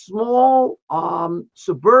 you're in a small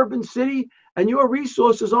suburban city, and your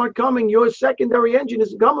resources aren't coming, your secondary engine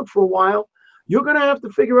isn't coming for a while, you're going to have to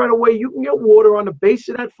figure out a way you can get water on the base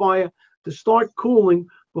of that fire to start cooling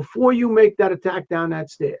before you make that attack down that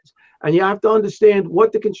stairs. And you have to understand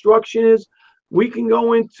what the construction is. We can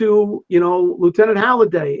go into, you know, Lieutenant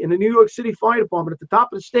Halliday in the New York City Fire Department at the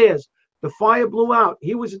top of the stairs. The fire blew out.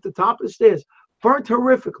 He was at the top of the stairs, burnt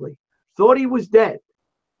horrifically, thought he was dead.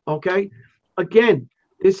 Okay. Again,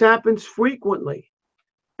 this happens frequently.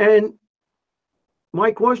 And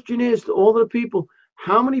my question is to all the people,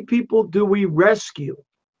 how many people do we rescue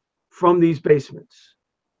from these basements?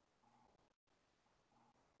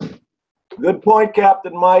 Good point,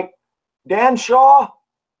 Captain Mike. Dan Shaw,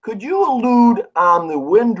 could you allude on the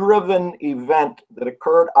wind-driven event that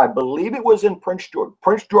occurred, I believe it was in Prince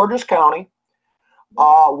George's County,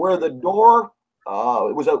 where the door,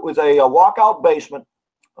 it was a walkout basement,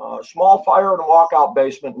 small fire in a walkout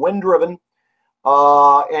basement, wind-driven,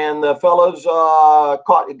 and the fellas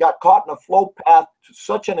got caught in a flow path to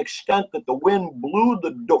such an extent that the wind blew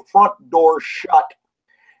the front door shut,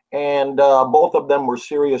 and both of them were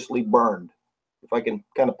seriously burned. If I can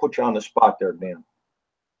kind of put you on the spot there, Dan.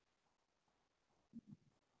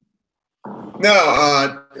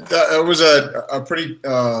 No, that was a pretty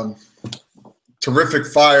terrific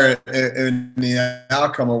fire in the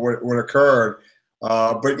outcome of what occurred.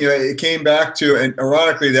 But, you know, it came back to, and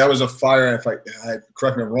ironically, that was a fire, if I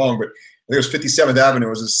correct me if I'm wrong, but I think it was 57th Avenue. It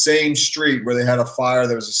was the same street where they had a fire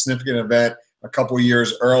that was a significant event a couple of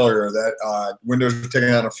years earlier that windows were taken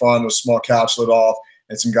out of the front, a small couch lit off,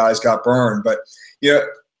 and some guys got burned. But, you know,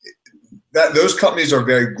 those companies are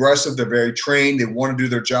very aggressive. They're very trained. They want to do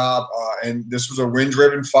their job. And this was a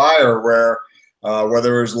wind-driven fire where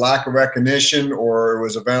whether it was lack of recognition or it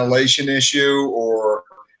was a ventilation issue or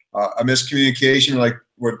a miscommunication like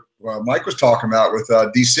what Mike was talking about with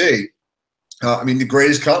DC, I mean, the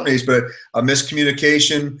greatest companies, but a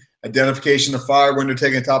miscommunication, identification of fire when they're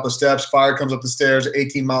taking the top of steps, fire comes up the stairs,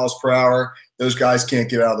 18 miles per hour. Those guys can't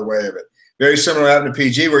get out of the way of it. Very similar happened to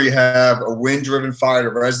PG, where you have a wind-driven fire to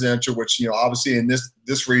residential, which, you know, obviously in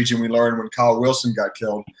this region we learned when Kyle Wilson got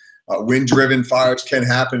killed. Wind-driven fires can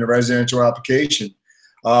happen in a residential application.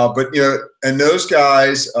 But, you know, and those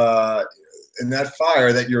guys in that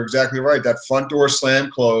fire, that you're exactly right, that front door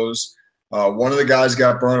slammed closed. One of the guys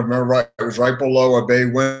got burned. I remember right, it was right below a bay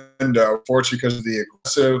window. Fortunately, because of the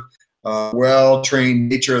aggressive, well-trained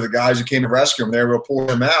nature of the guys who came to rescue him, they were able to pull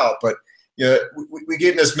him out. But you know, we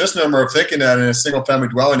get in this misnomer of thinking that in a single-family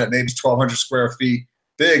dwelling that maybe is 1,200 square feet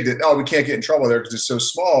big, that, oh, we can't get in trouble there because it's so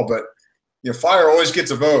small. But you know, fire always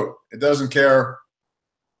gets a vote. It doesn't care.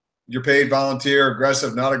 You're paid, volunteer,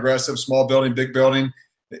 aggressive, not aggressive, small building, big building.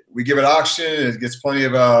 We give it oxygen. It gets plenty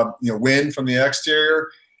of you know, wind from the exterior.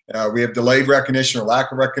 We have delayed recognition or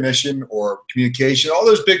lack of recognition or communication. All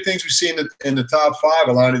those big things we see in the top 5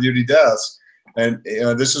 of line of duty deaths. And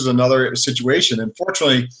this is another situation. And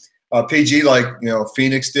fortunately, PG, like, you know,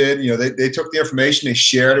 Phoenix did, you know, they took the information, they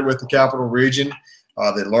shared it with the capital region.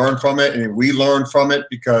 They learned from it, and we learned from it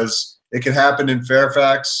because it could happen in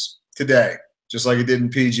Fairfax today, just like it did in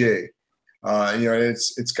PG. You know,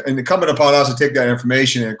 it's incumbent upon us to take that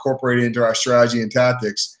information and incorporate it into our strategy and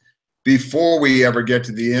tactics before we ever get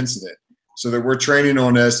to the incident, so that we're training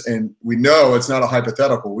on this and we know it's not a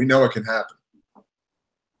hypothetical. We know it can happen.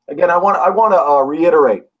 Again, I want to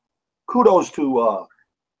reiterate, kudos to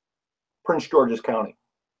Prince George's County.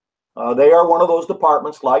 They are one of those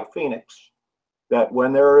departments like Phoenix that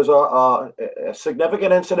when there is a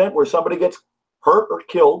significant incident where somebody gets hurt or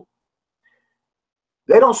killed,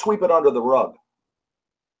 they don't sweep it under the rug.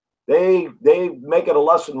 They make it a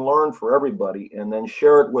lesson learned for everybody and then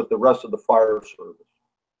share it with the rest of the fire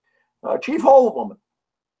service. Chief Holman,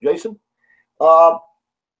 Jason, I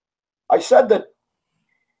said that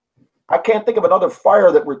I can't think of another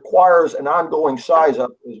fire that requires an ongoing size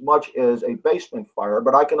up as much as a basement fire,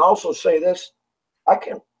 but I can also say this, I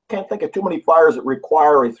can't think of too many fires that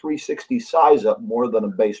require a 360 size up more than a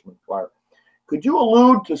basement fire. Could you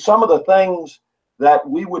allude to some of the things that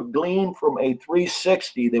we would glean from a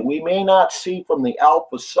 360 that we may not see from the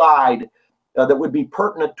alpha side that would be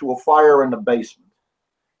pertinent to a fire in the basement?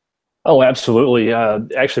 Oh, absolutely.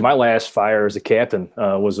 Actually, my last fire as a captain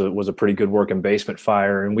was a pretty good working basement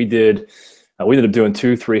fire, and we ended up doing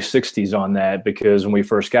 2 360s on that because when we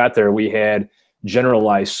first got there, we had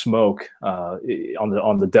generalized smoke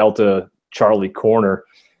on the Delta Charlie corner,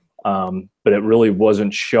 but it really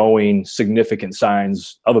wasn't showing significant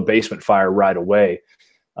signs of a basement fire right away.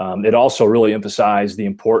 It also really emphasized the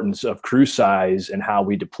importance of crew size and how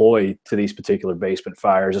we deploy to these particular basement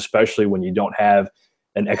fires, especially when you don't have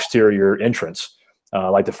an exterior entrance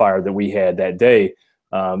like the fire that we had that day.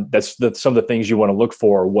 That's some of the things you want to look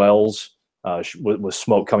for: wells with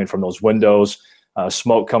smoke coming from those windows,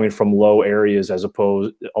 smoke coming from low areas as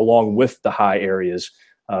opposed along with the high areas.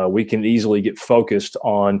 We can easily get focused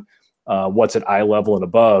on what's at eye level and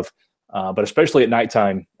above, but especially at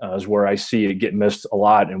nighttime is where I see it get missed a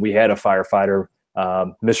lot. And we had a firefighter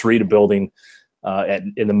misread a building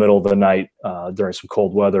in the middle of the night during some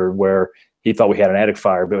cold weather where he thought we had an attic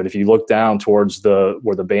fire. But if you look down towards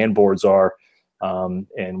where the band boards are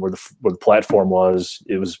and where the platform was,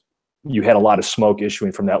 you had a lot of smoke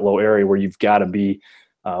issuing from that low area where you've got to be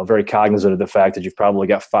very cognizant of the fact that you've probably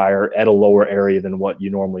got fire at a lower area than what you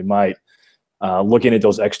normally might. Looking at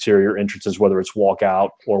those exterior entrances, whether it's walk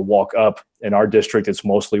out or walk up. In our district, it's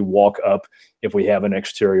mostly walk up if we have an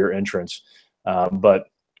exterior entrance. But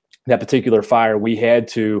that particular fire, we had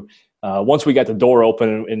to, once we got the door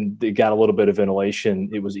open and it got a little bit of ventilation,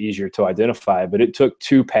 it was easier to identify. But it took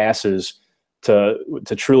 2 passes to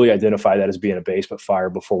truly identify that as being a basement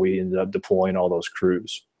fire before we ended up deploying all those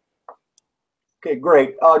crews. Okay,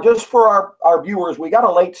 great. Just for our viewers, we got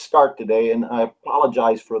a late start today, and I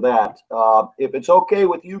apologize for that. If it's okay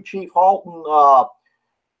with you, Chief Halton,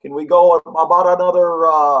 can we go about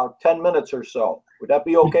another 10 minutes or so? Would that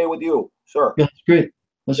be okay with you, sir? Yeah, that's great.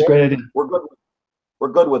 That's a great idea. We're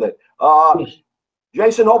good with it.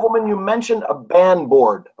 Jason Opelman, you mentioned a band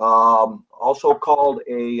board, also called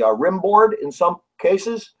a rim board in some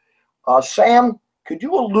cases. Sam, could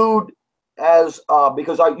you allude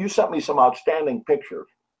because you sent me some outstanding pictures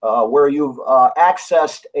where you've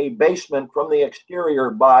accessed a basement from the exterior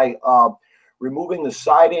by removing the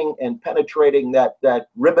siding and penetrating that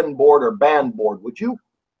ribbon board or band board. Would you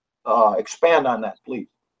expand on that, please?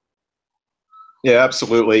 Yeah,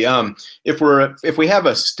 absolutely. If we have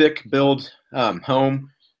a stick build home,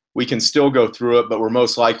 we can still go through it, but we're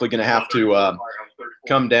most likely going to have to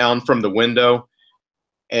come down from the window,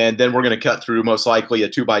 and then we're going to cut through most likely a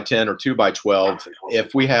 2x10 or 2x12.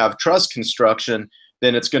 If we have truss construction,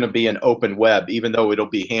 then it's going to be an open web. Even though it'll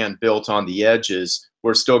be hand built on the edges,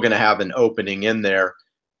 we're still going to have an opening in there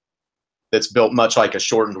that's built much like a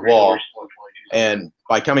shortened wall. And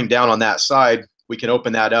by coming down on that side, we can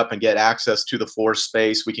open that up and get access to the floor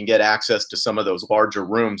space. We can get access to some of those larger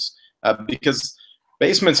rooms because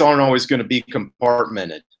basements aren't always going to be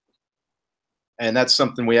compartmented. And that's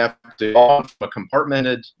something we have to go from a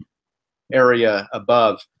compartmented area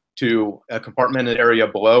above to a compartmented area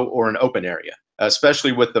below or an open area,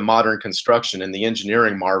 especially with the modern construction and the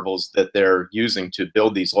engineering marvels that they're using to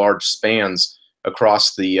build these large spans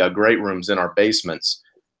across the great rooms in our basements.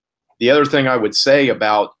 The other thing I would say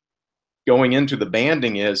about going into the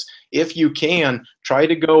banding is, if you can, try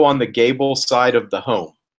to go on the gable side of the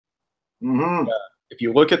home. If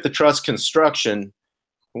you look at the truss construction,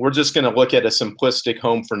 we're just going to look at a simplistic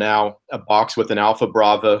home for now, a box with an Alpha,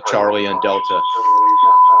 Bravo, Charlie, and Delta.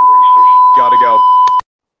 Gotta go.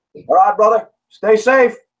 All right, brother. Stay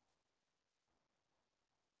safe.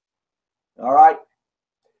 All right.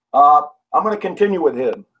 I'm going to continue with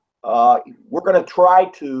him. We're going to try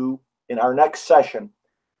to, in our next session,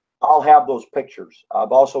 I'll have those pictures.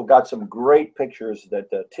 I've also got some great pictures that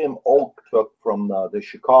Tim Oak took from the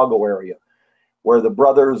Chicago area, where the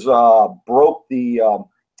brothers broke the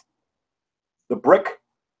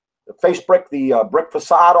face brick, the brick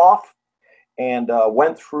facade off, and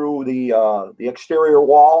went through the exterior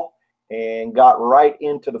wall and got right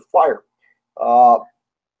into the fire.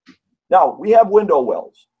 Now, we have window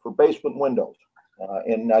wells for basement windows.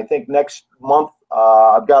 And I think next month,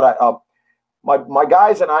 I've got my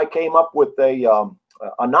guys and I came up with a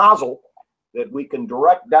nozzle that we can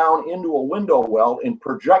direct down into a window well and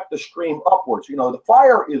project the stream upwards. You know, the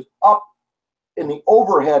fire is up in the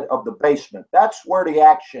overhead of the basement. That's where the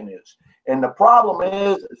action is. And the problem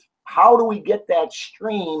is how do we get that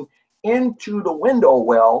stream into the window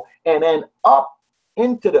well and then up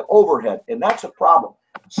into the overhead? And that's a problem.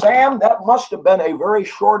 Sam, that must have been a very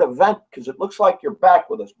short event because it looks like you're back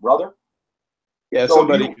with us, brother. Yeah, so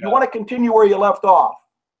somebody. You want to continue where you left off?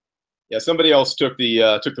 Yeah, somebody else took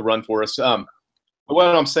the run for us. What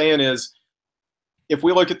I'm saying is, if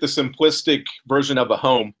we look at the simplistic version of a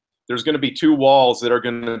home, there's going to be two walls that are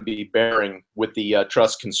going to be bearing with the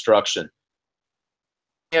truss construction.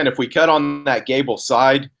 And if we cut on that gable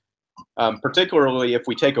side, particularly if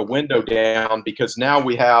we take a window down, because now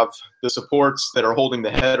we have the supports that are holding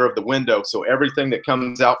the header of the window, so everything that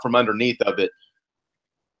comes out from underneath of it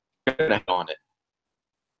on it.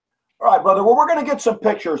 All right, brother. Well, we're going to get some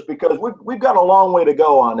pictures because we've got a long way to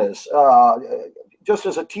go on this. Just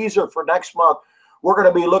as a teaser for next month, we're going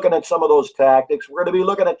to be looking at some of those tactics. We're going to be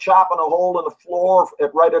looking at chopping a hole in the floor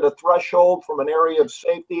right at a threshold from an area of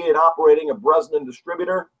safety and operating a Bresnan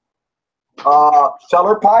distributor.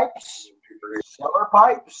 Cellar pipes,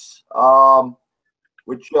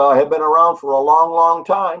 which have been around for a long, long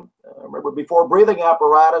time. Remember, before breathing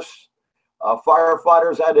apparatus,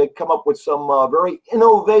 firefighters had to come up with some very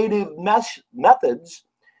innovative methods.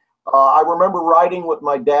 I remember riding with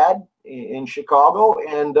my dad in Chicago,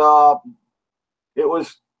 and it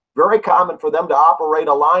was very common for them to operate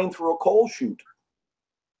a line through a coal chute.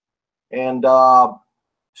 And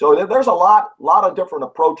so there's a lot of different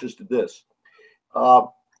approaches to this.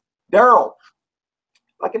 Daryl,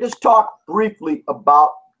 if I could just talk briefly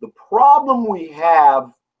about the problem we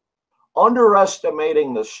have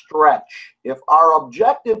underestimating the stretch. If our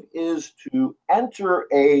objective is to enter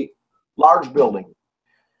a large building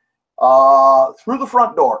through the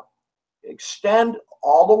front door, extend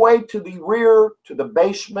all the way to the rear, to the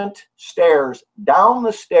basement stairs, down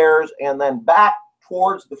the stairs, and then back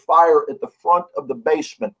towards the fire at the front of the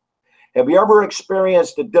basement. Have you ever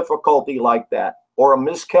experienced a difficulty like that or a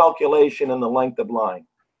miscalculation in the length of line?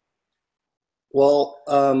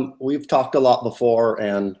 Well, we've talked a lot before,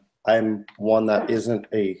 and I'm one that isn't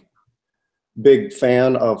a big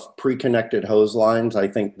fan of pre-connected hose lines. I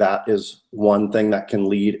think that is one thing that can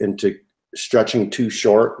lead into stretching too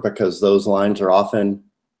short, because those lines are often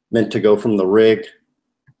meant to go from the rig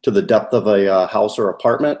to the depth of a house or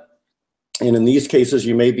apartment. And in these cases,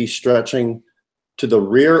 you may be stretching to the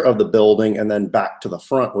rear of the building and then back to the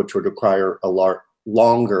front, which would require a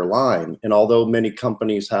longer line. And although many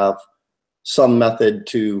companies have some method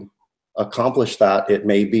to accomplish that, it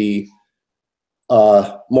may be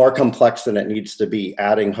more complex than it needs to be,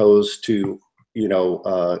 adding hose to, you know,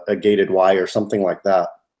 a gated Y or something like that.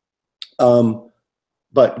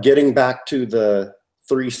 But getting back to the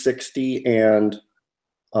 360 and,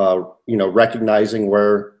 you know, recognizing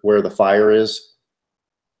where the fire is,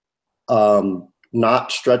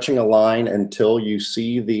 not stretching a line until you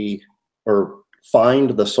see or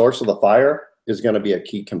find the source of the fire is going to be a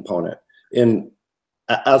key component.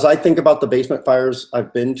 As I think about the basement fires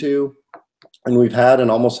I've been to, and we've had in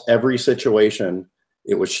almost every situation,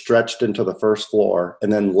 it was stretched into the first floor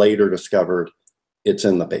and then later discovered it's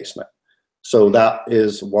in the basement. So that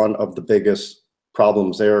is one of the biggest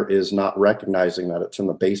problems there, is not recognizing that it's in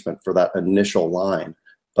the basement for that initial line.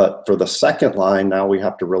 But for the second line, now we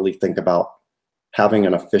have to really think about having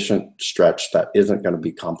an efficient stretch that isn't going to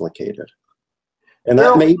be complicated. And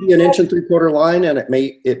that may be an 1 3/4 line, and it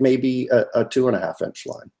may be a 2.5 inch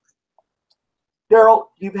line. Daryl,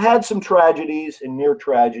 you've had some tragedies and near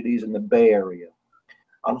tragedies in the Bay Area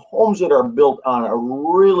on homes that are built on a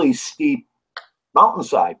really steep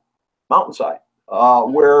mountainside,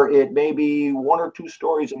 where it may be 1 or 2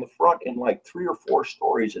 stories in the front and like 3 or 4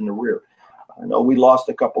 stories in the rear. I know we lost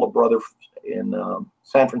a couple of brothers in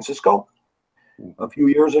San Francisco a few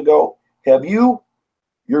years ago. Have you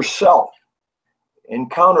yourself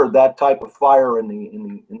encountered that type of fire in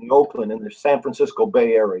the Oakland, in the San Francisco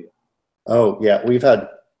Bay Area? Oh yeah, we've had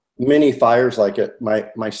many fires like it.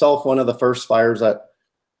 Myself, one of the first fires that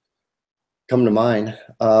come to mind,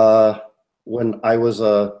 when I was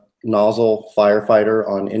a nozzle firefighter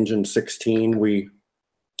on engine 16,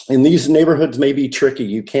 in these neighborhoods may be tricky.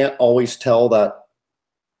 You can't always tell that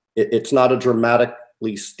it's not a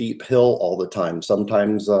dramatically steep hill all the time.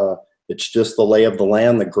 Sometimes it's just the lay of the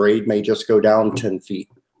land. The grade may just go down 10 feet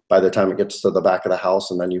by the time it gets to the back of the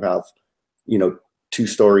house. And then you have, 2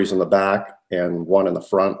 stories in the back and 1 in the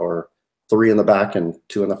front, or 3 in the back and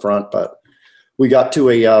 2 in the front. But we got to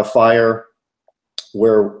a fire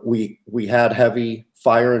where we had heavy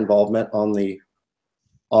fire involvement on the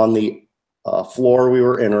floor we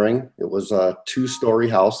were entering. It was a 2-story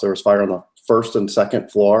house. There was fire on the first and second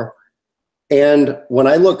floor. And when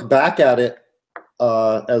I look back at it,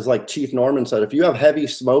 as like Chief Norman said, if you have heavy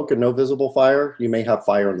smoke and no visible fire, you may have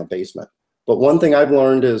fire in the basement. But one thing I've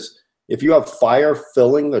learned is if you have fire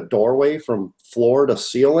filling the doorway from floor to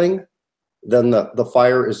ceiling, then the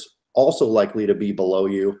fire is also likely to be below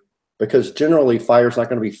you, because generally fire is not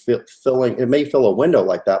going to be filling. It may fill a window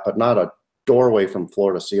like that, but not a doorway from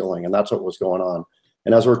floor to ceiling. And that's what was going on.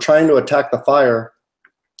 And as we're trying to attack the fire,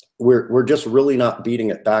 we're just really not beating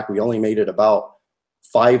it back. We only made it about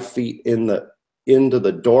 5 feet into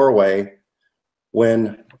the doorway,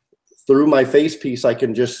 when through my face piece I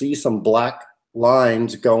can just see some black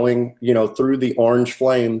lines going, through the orange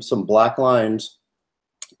flame, some black lines.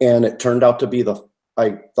 And it turned out to be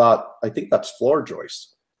I think that's floor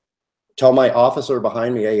joists. Tell my officer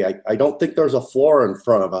behind me, hey, I don't think there's a floor in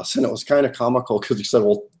front of us. And it was kind of comical because he said,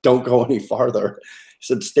 well, don't go any farther. He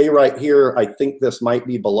said, stay right here. I think this might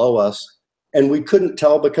be below us. And we couldn't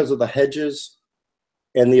tell because of the hedges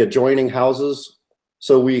and the adjoining houses.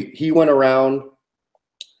 So he went around.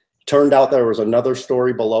 Turned out there was another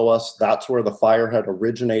story below us. That's where the fire had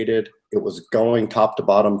originated. It was going top to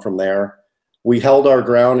bottom from there. We held our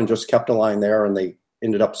ground and just kept a line there, and they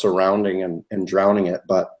ended up surrounding and drowning it.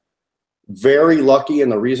 But very lucky,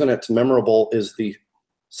 and the reason it's memorable is the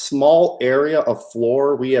small area of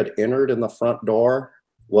floor we had entered in the front door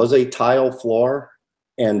was a tile floor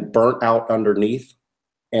and burnt out underneath.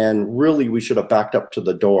 And really, we should have backed up to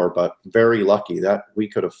the door, but very lucky that we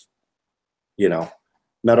could have,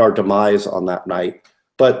 met our demise on that night.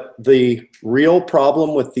 But the real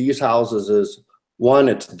problem with these houses is, one,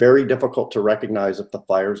 it's very difficult to recognize if the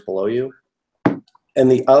fire's below you.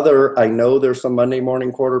 And the other, I know there's some Monday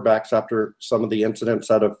morning quarterbacks after some of the incidents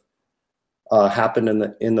that have happened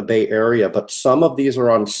in the Bay Area, but some of these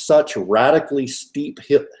are on such radically steep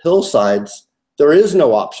hillsides, there is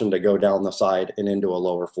no option to go down the side and into a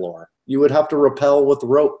lower floor. You would have to rappel with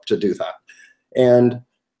rope to do that. And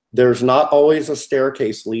there's not always a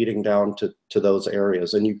staircase leading down to those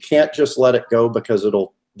areas. And you can't just let it go, because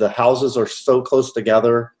the houses are so close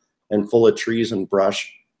together and full of trees and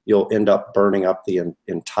brush, you'll end up burning up the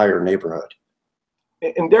entire neighborhood.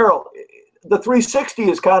 And Daryl, the 360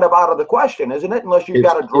 is kind of out of the question, isn't it? Unless you've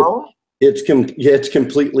got a drone? It's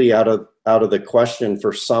completely out of the question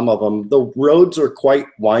for some of them. The roads are quite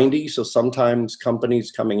windy, so sometimes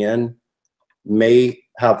companies coming in may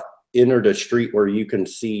have entered a street where you can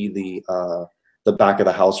see the back of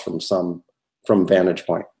the house from vantage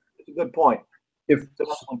point. It's a good point. It's an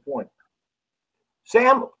excellent point.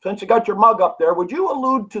 Sam, since you got your mug up there, would you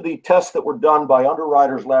allude to the tests that were done by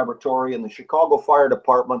Underwriters Laboratory and the Chicago Fire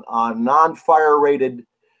Department on non-fire rated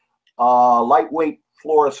lightweight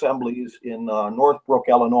floor assemblies in Northbrook,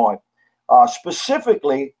 Illinois?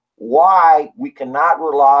 Specifically, why we cannot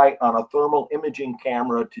rely on a thermal imaging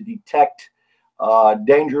camera to detect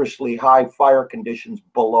dangerously high fire conditions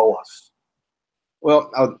below us?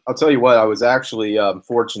 Well, I'll tell you what, I was actually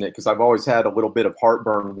fortunate because I've always had a little bit of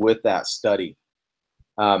heartburn with that study.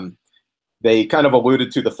 They kind of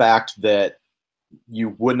alluded to the fact that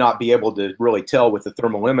you would not be able to really tell with the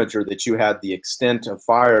thermal imager that you had the extent of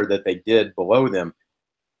fire that they did below them.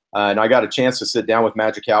 And I got a chance to sit down with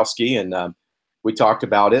Majikowski, and we talked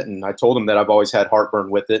about it, and I told him that I've always had heartburn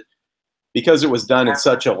with it. Because it was done in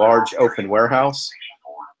such a large open warehouse,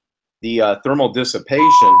 the thermal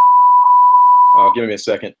dissipation, give me a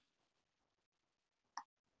second.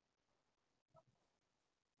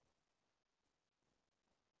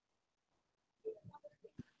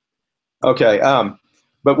 Okay,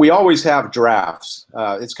 but we always have drafts.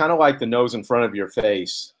 It's kind of like the nose in front of your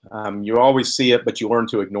face. You always see it, but you learn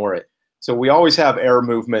to ignore it. So we always have air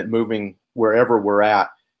movement moving wherever we're at.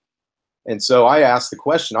 And so I asked the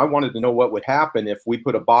question, I wanted to know what would happen if we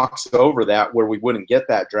put a box over that where we wouldn't get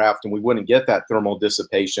that draft and we wouldn't get that thermal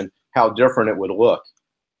dissipation, how different it would look.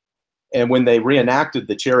 And when they reenacted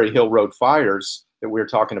the Cherry Hill Road fires that we were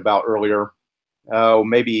talking about earlier,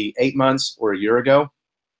 maybe 8 months or a year ago,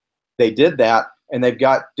 they did that, and they've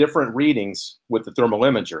got different readings with the thermal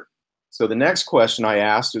imager. So the next question I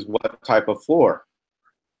asked is what type of floor?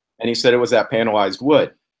 And he said it was that panelized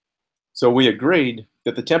wood. So we agreed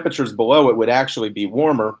that the temperatures below it would actually be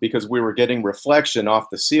warmer because we were getting reflection off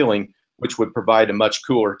the ceiling, which would provide a much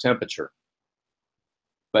cooler temperature.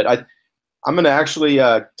 But I'm going to actually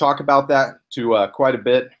talk about that to quite a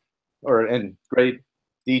bit, or in great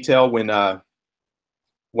detail, when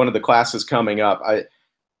one of the classes coming up.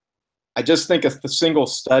 I just think a single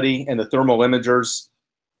study and the thermal imagers,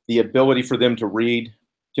 the ability for them to read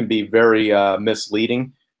can be very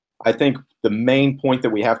misleading. I think the main point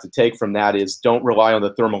that we have to take from that is don't rely on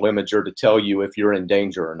the thermal imager to tell you if you're in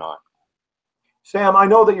danger or not. Sam, I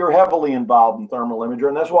know that you're heavily involved in thermal imager,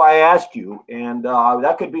 and that's why I asked you, and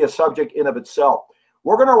that could be a subject in of itself.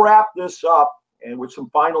 We're going to wrap this up and with some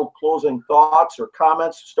final closing thoughts or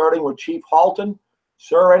comments, starting with Chief Halton.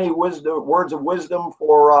 Sir, any words of wisdom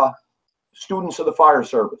for students of the fire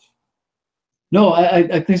service? No, I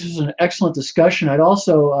think this is an excellent discussion. I'd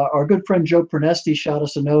also, our good friend Joe Pernesti shot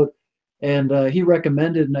us a note, and he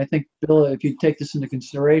recommended, and I think, Bill, if you take this into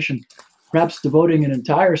consideration, perhaps devoting an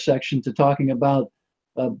entire section to talking about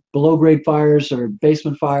below-grade fires or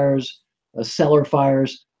basement fires, cellar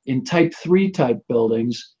fires in Type 3 type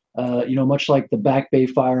buildings, much like the Back Bay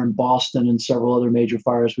fire in Boston and several other major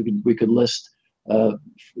fires we could list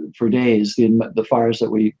for days, the fires that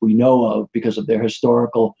we know of because of their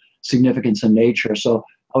historical significance and nature. So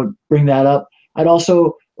I would bring that up. I'd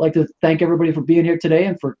also like to thank everybody for being here today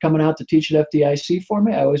and for coming out to teach at FDIC for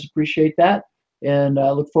me. I always appreciate that. And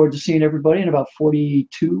I look forward to seeing everybody in about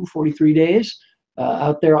 42, 43 days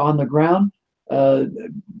out there on the ground.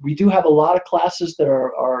 We do have a lot of classes that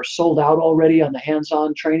are sold out already on the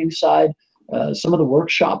hands-on training side. Some of the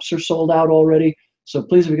workshops are sold out already. So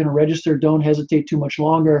please, if you're going to register, don't hesitate too much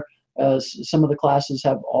longer. Some of the classes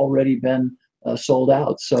have already been sold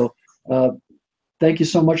out. So thank you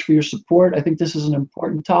so much for your support. I think this is an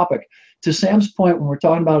important topic. To Sam's point, when we're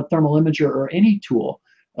talking about a thermal imager or any tool,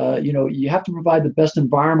 you have to provide the best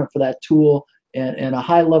environment for that tool and a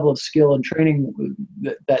high level of skill and training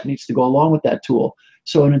that needs to go along with that tool.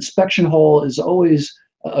 So an inspection hole is always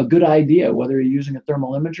a good idea, whether you're using a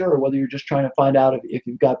thermal imager or whether you're just trying to find out if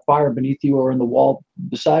you've got fire beneath you or in the wall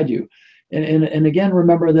beside you. And again,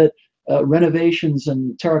 remember that renovations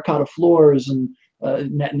and terracotta floors, and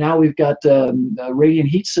now we've got radiant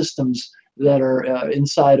heat systems that are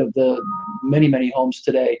inside of the many homes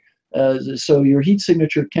today. So your heat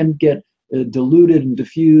signature can get diluted and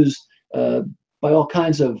diffused by all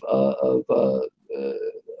kinds of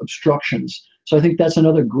obstructions. So I think that's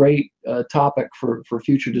another great topic for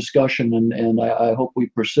future discussion, and I hope we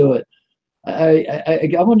pursue it. I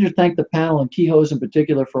wanted to thank the panel and Keyhose in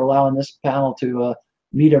particular for allowing this panel to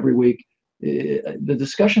meet every week. The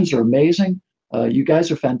discussions are amazing. You guys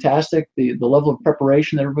are fantastic. The level of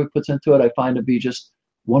preparation that everybody puts into it, I find to be just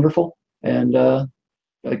wonderful. And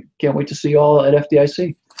I can't wait to see you all at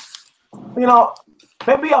FDIC.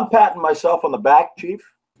 Maybe I'm patting myself on the back, Chief.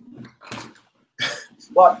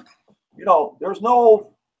 But, there's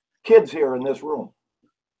no kids here in this room.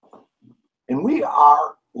 And we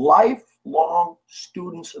are lifelong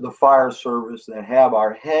students of the fire service that have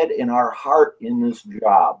our head and our heart in this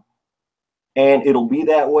job. And it'll be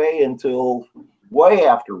that way until way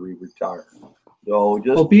after we retire. So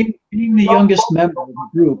just being the youngest member of the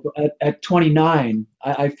group at 29,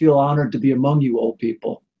 I feel honored to be among you old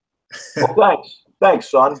people. Well,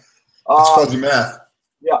 thanks, son. That's fuzzy math.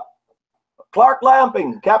 Yeah. Clark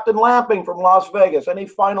Lamping, Captain Lamping from Las Vegas. Any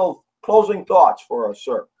final closing thoughts for us,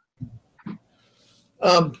 sir?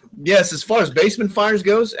 Yes, as far as basement fires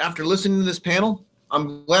goes, after listening to this panel,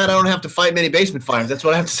 I'm glad I don't have to fight many basement fires. That's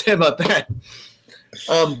what I have to say about that.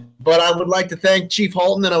 But I would like to thank Chief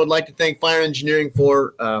Halton, and I would like to thank Fire Engineering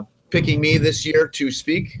for picking me this year to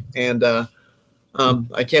speak. And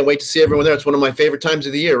I can't wait to see everyone there. It's one of my favorite times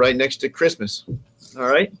of the year, right next to Christmas. All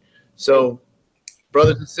right. So,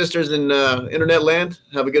 brothers and sisters in internet land,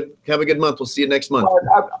 have a good month. We'll see you next month.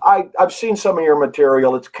 I've seen some of your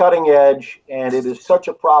material. It's cutting edge, and it is such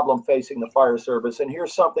a problem facing the fire service. And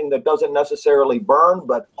here's something that doesn't necessarily burn,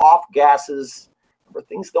 but off gases. Remember,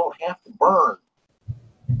 things don't have to burn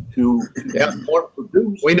to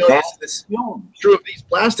produce. We know this true of these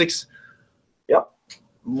plastics. Yep.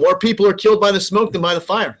 More people are killed by the smoke than by the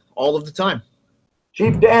fire all of the time.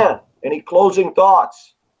 Chief Dan, any closing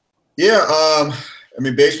thoughts? Yeah, I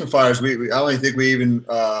mean, basement fires, I don't think we even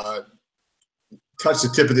touched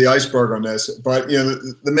the tip of the iceberg on this. But, you know,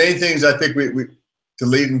 the main things I think to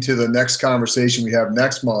lead into the next conversation we have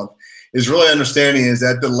next month is really understanding is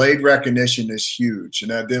that delayed recognition is huge.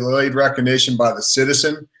 And that delayed recognition by the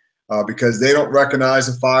citizen, because they don't recognize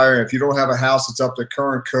the fire. And if you don't have a house that's up to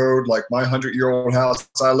current code, like my 100-year-old house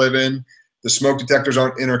I live in, the smoke detectors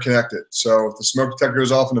aren't interconnected. So if the smoke detector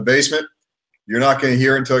goes off in the basement, you're not going to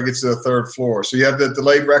hear it until it gets to the third floor. So you have the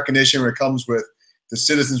delayed recognition when it comes with the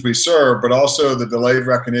citizens we serve, but also the delayed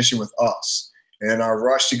recognition with us and our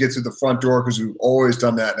rush to get through the front door, because we've always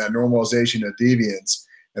done that normalization of deviance,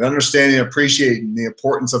 and understanding and appreciating the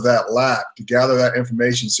importance of that lab to gather that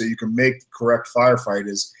information so you can make the correct firefight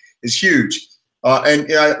is huge. And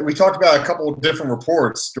you know, we talked about a couple of different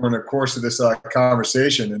reports during the course of this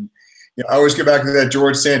conversation, and you know, I always go back to that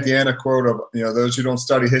George Santayana quote of, you know, those who don't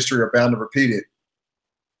study history are bound to repeat it.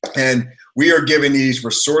 And we are giving these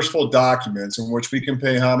resourceful documents in which we can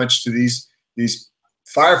pay homage to these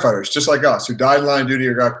firefighters, just like us, who died in line of duty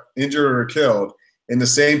or got injured or killed in the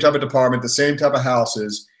same type of department, the same type of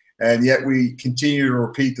houses, and yet we continue to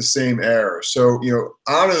repeat the same errors. So, you know,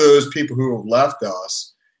 honor those people who have left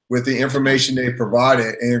us with the information they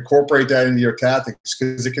provided and incorporate that into your tactics,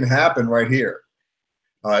 because it can happen right here.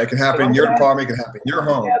 It can happen in your department, it can happen in your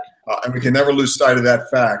home, and we can never lose sight of that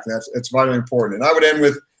fact. It's vitally important. And I would end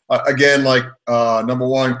with, again, like number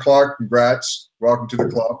one, Clark, congrats. Welcome to the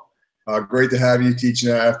club. Great to have you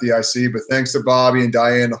teaching at FDIC. But thanks to Bobby and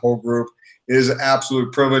Diane, the whole group. It is an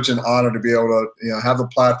absolute privilege and honor to be able to, you know, have the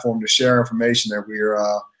platform to share information that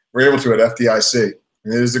we're able to at FDIC.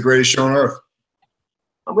 And it is the greatest show on earth.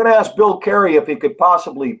 I'm going to ask Bill Carey if he could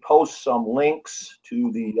possibly post some links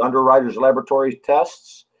to the Underwriters Laboratory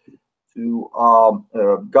tests, to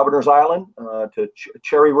Governor's Island, to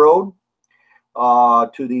Cherry Road,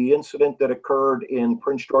 to the incident that occurred in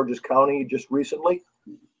Prince George's County just recently.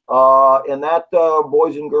 And that,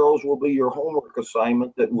 boys and girls, will be your homework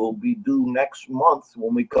assignment that will be due next month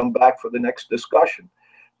when we come back for the next discussion.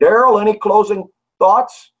 Daryl, any closing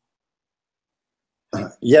thoughts?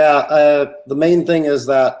 Yeah, the main thing is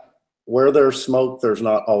that where there's smoke, there's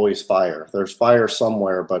not always fire. There's fire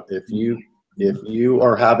somewhere, but if you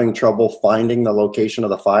are having trouble finding the location of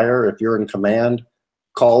the fire, if you're in command,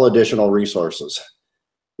 call additional resources.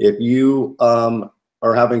 If you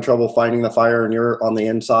are having trouble finding the fire and you're on the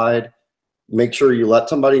inside, make sure you let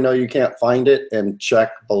somebody know you can't find it and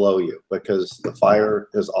check below you, because the fire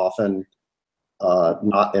is often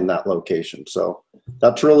not in that location. So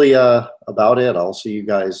that's really about it. I'll see you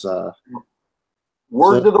guys.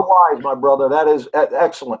 Word to the wise, my brother. That is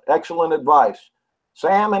excellent. Excellent advice.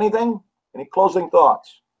 Sam, anything? Any closing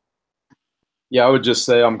thoughts? Yeah, I would just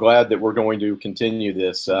say I'm glad that we're going to continue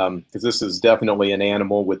this, because this is definitely an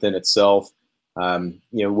animal within itself. You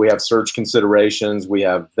know, we have surge considerations, we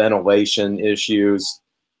have ventilation issues,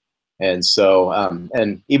 and so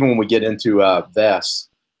and even when we get into vests,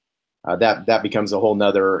 that becomes a whole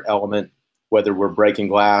nother element, whether we're breaking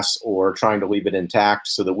glass or trying to leave it intact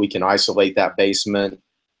so that we can isolate that basement,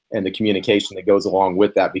 and the communication that goes along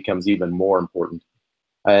with that becomes even more important.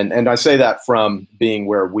 And I say that from being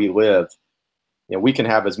where we live. You know, we can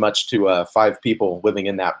have as much to 5 people living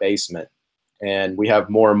in that basement, and we have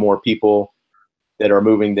more and more people that are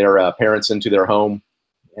moving their parents into their home.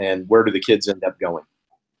 And where do the kids end up going?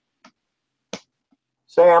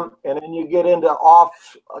 Sam, and then you get into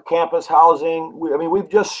off-campus housing. I mean, we've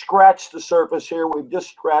just scratched the surface here. We've just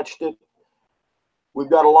scratched it. We've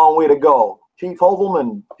got a long way to go. Chief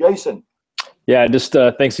Hovelman, Jason. Yeah, just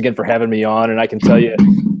thanks again for having me on. And I can tell you,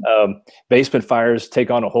 basement fires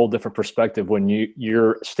take on a whole different perspective when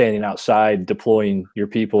you're standing outside deploying your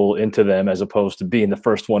people into them, as opposed to being the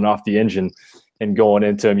first one off the engine. and going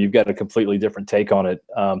into them, you've got a completely different take on it.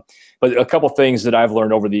 But a couple things that I've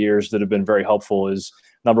learned over the years that have been very helpful is,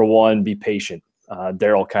 number one, be patient.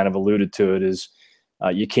 Daryl kind of alluded to it, is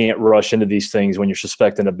you can't rush into these things when you're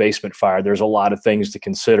suspecting a basement fire. There's a lot of things to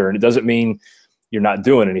consider, and it doesn't mean you're not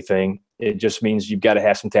doing anything. It just means you've got to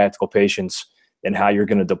have some tactical patience in how you're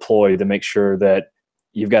going to deploy to make sure that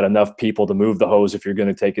you've got enough people to move the hose if you're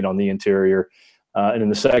going to take it on the interior. And then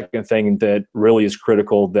the second thing that really is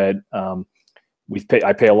critical that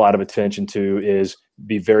I pay a lot of attention to is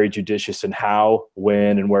be very judicious in how,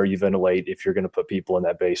 when, and where you ventilate if you're going to put people in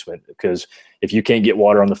that basement. Because if you can't get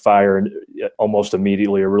water on the fire almost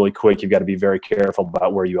immediately or really quick, you've got to be very careful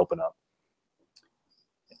about where you open up.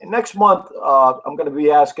 And next month, I'm going to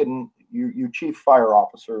be asking you chief fire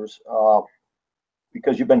officers,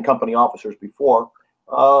 because you've been company officers before,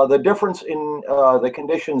 the difference in the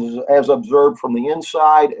conditions as observed from the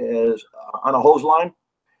inside as on a hose line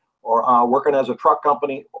or working as a truck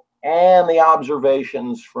company, and the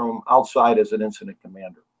observations from outside as an incident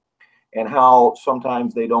commander, and how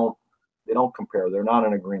sometimes they don't compare. They're not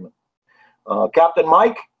in agreement. Captain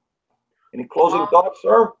Mike, any closing thoughts,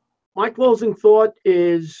 sir? My closing thought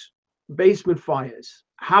is basement fires.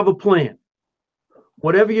 Have a plan.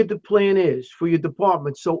 Whatever your plan is for your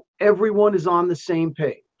department, so everyone is on the same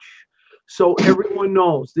page. So everyone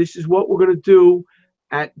knows this is what we're going to do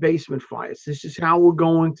at basement fires. This is how we're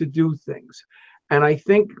going to do things. And I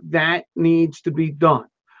think that needs to be done,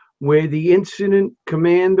 where the incident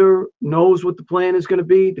commander knows what the plan is going to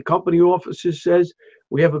be. The company officer says,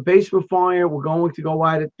 we have a basement fire, we're going to go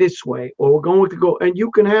at it this way, or we're going to go, and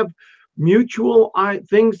you can have mutual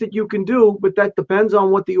things that you can do, but that depends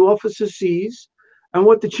on what the officer sees and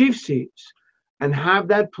what the chief sees, and have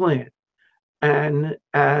that plan. And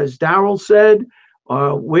as Daryl said,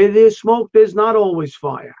 where there's smoke, there's not always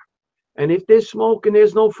fire. And if there's smoke and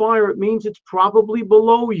there's no fire, it means it's probably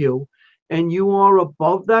below you, and you are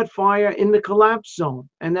above that fire in the collapse zone,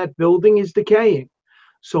 and that building is decaying.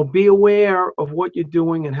 So be aware of what you're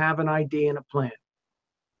doing and have an idea and a plan.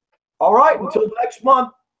 All right, until next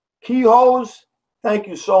month, Key Hose, thank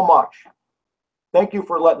you so much. Thank you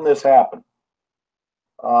for letting this happen.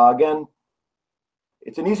 Again,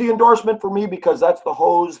 it's an easy endorsement for me because that's the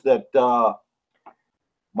hose that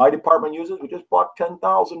my department uses. We just bought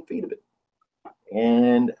 10,000 feet of it.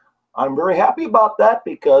 And I'm very happy about that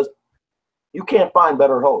because you can't find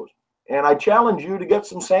better hose. And I challenge you to get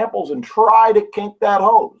some samples and try to kink that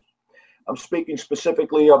hose. I'm speaking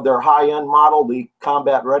specifically of their high-end model, the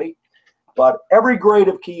Combat Ready. But every grade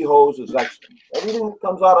of Key hose is excellent. Everything that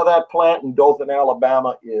comes out of that plant in Dothan,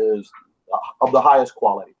 Alabama is of the highest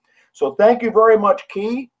quality. So thank you very much,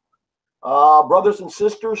 Key. Brothers and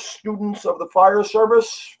sisters, students of the fire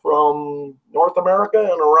service from North America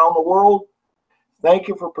and around the world, thank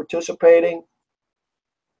you for participating.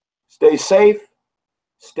 Stay safe,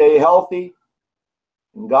 stay healthy,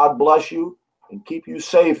 and God bless you and keep you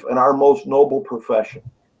safe in our most noble profession.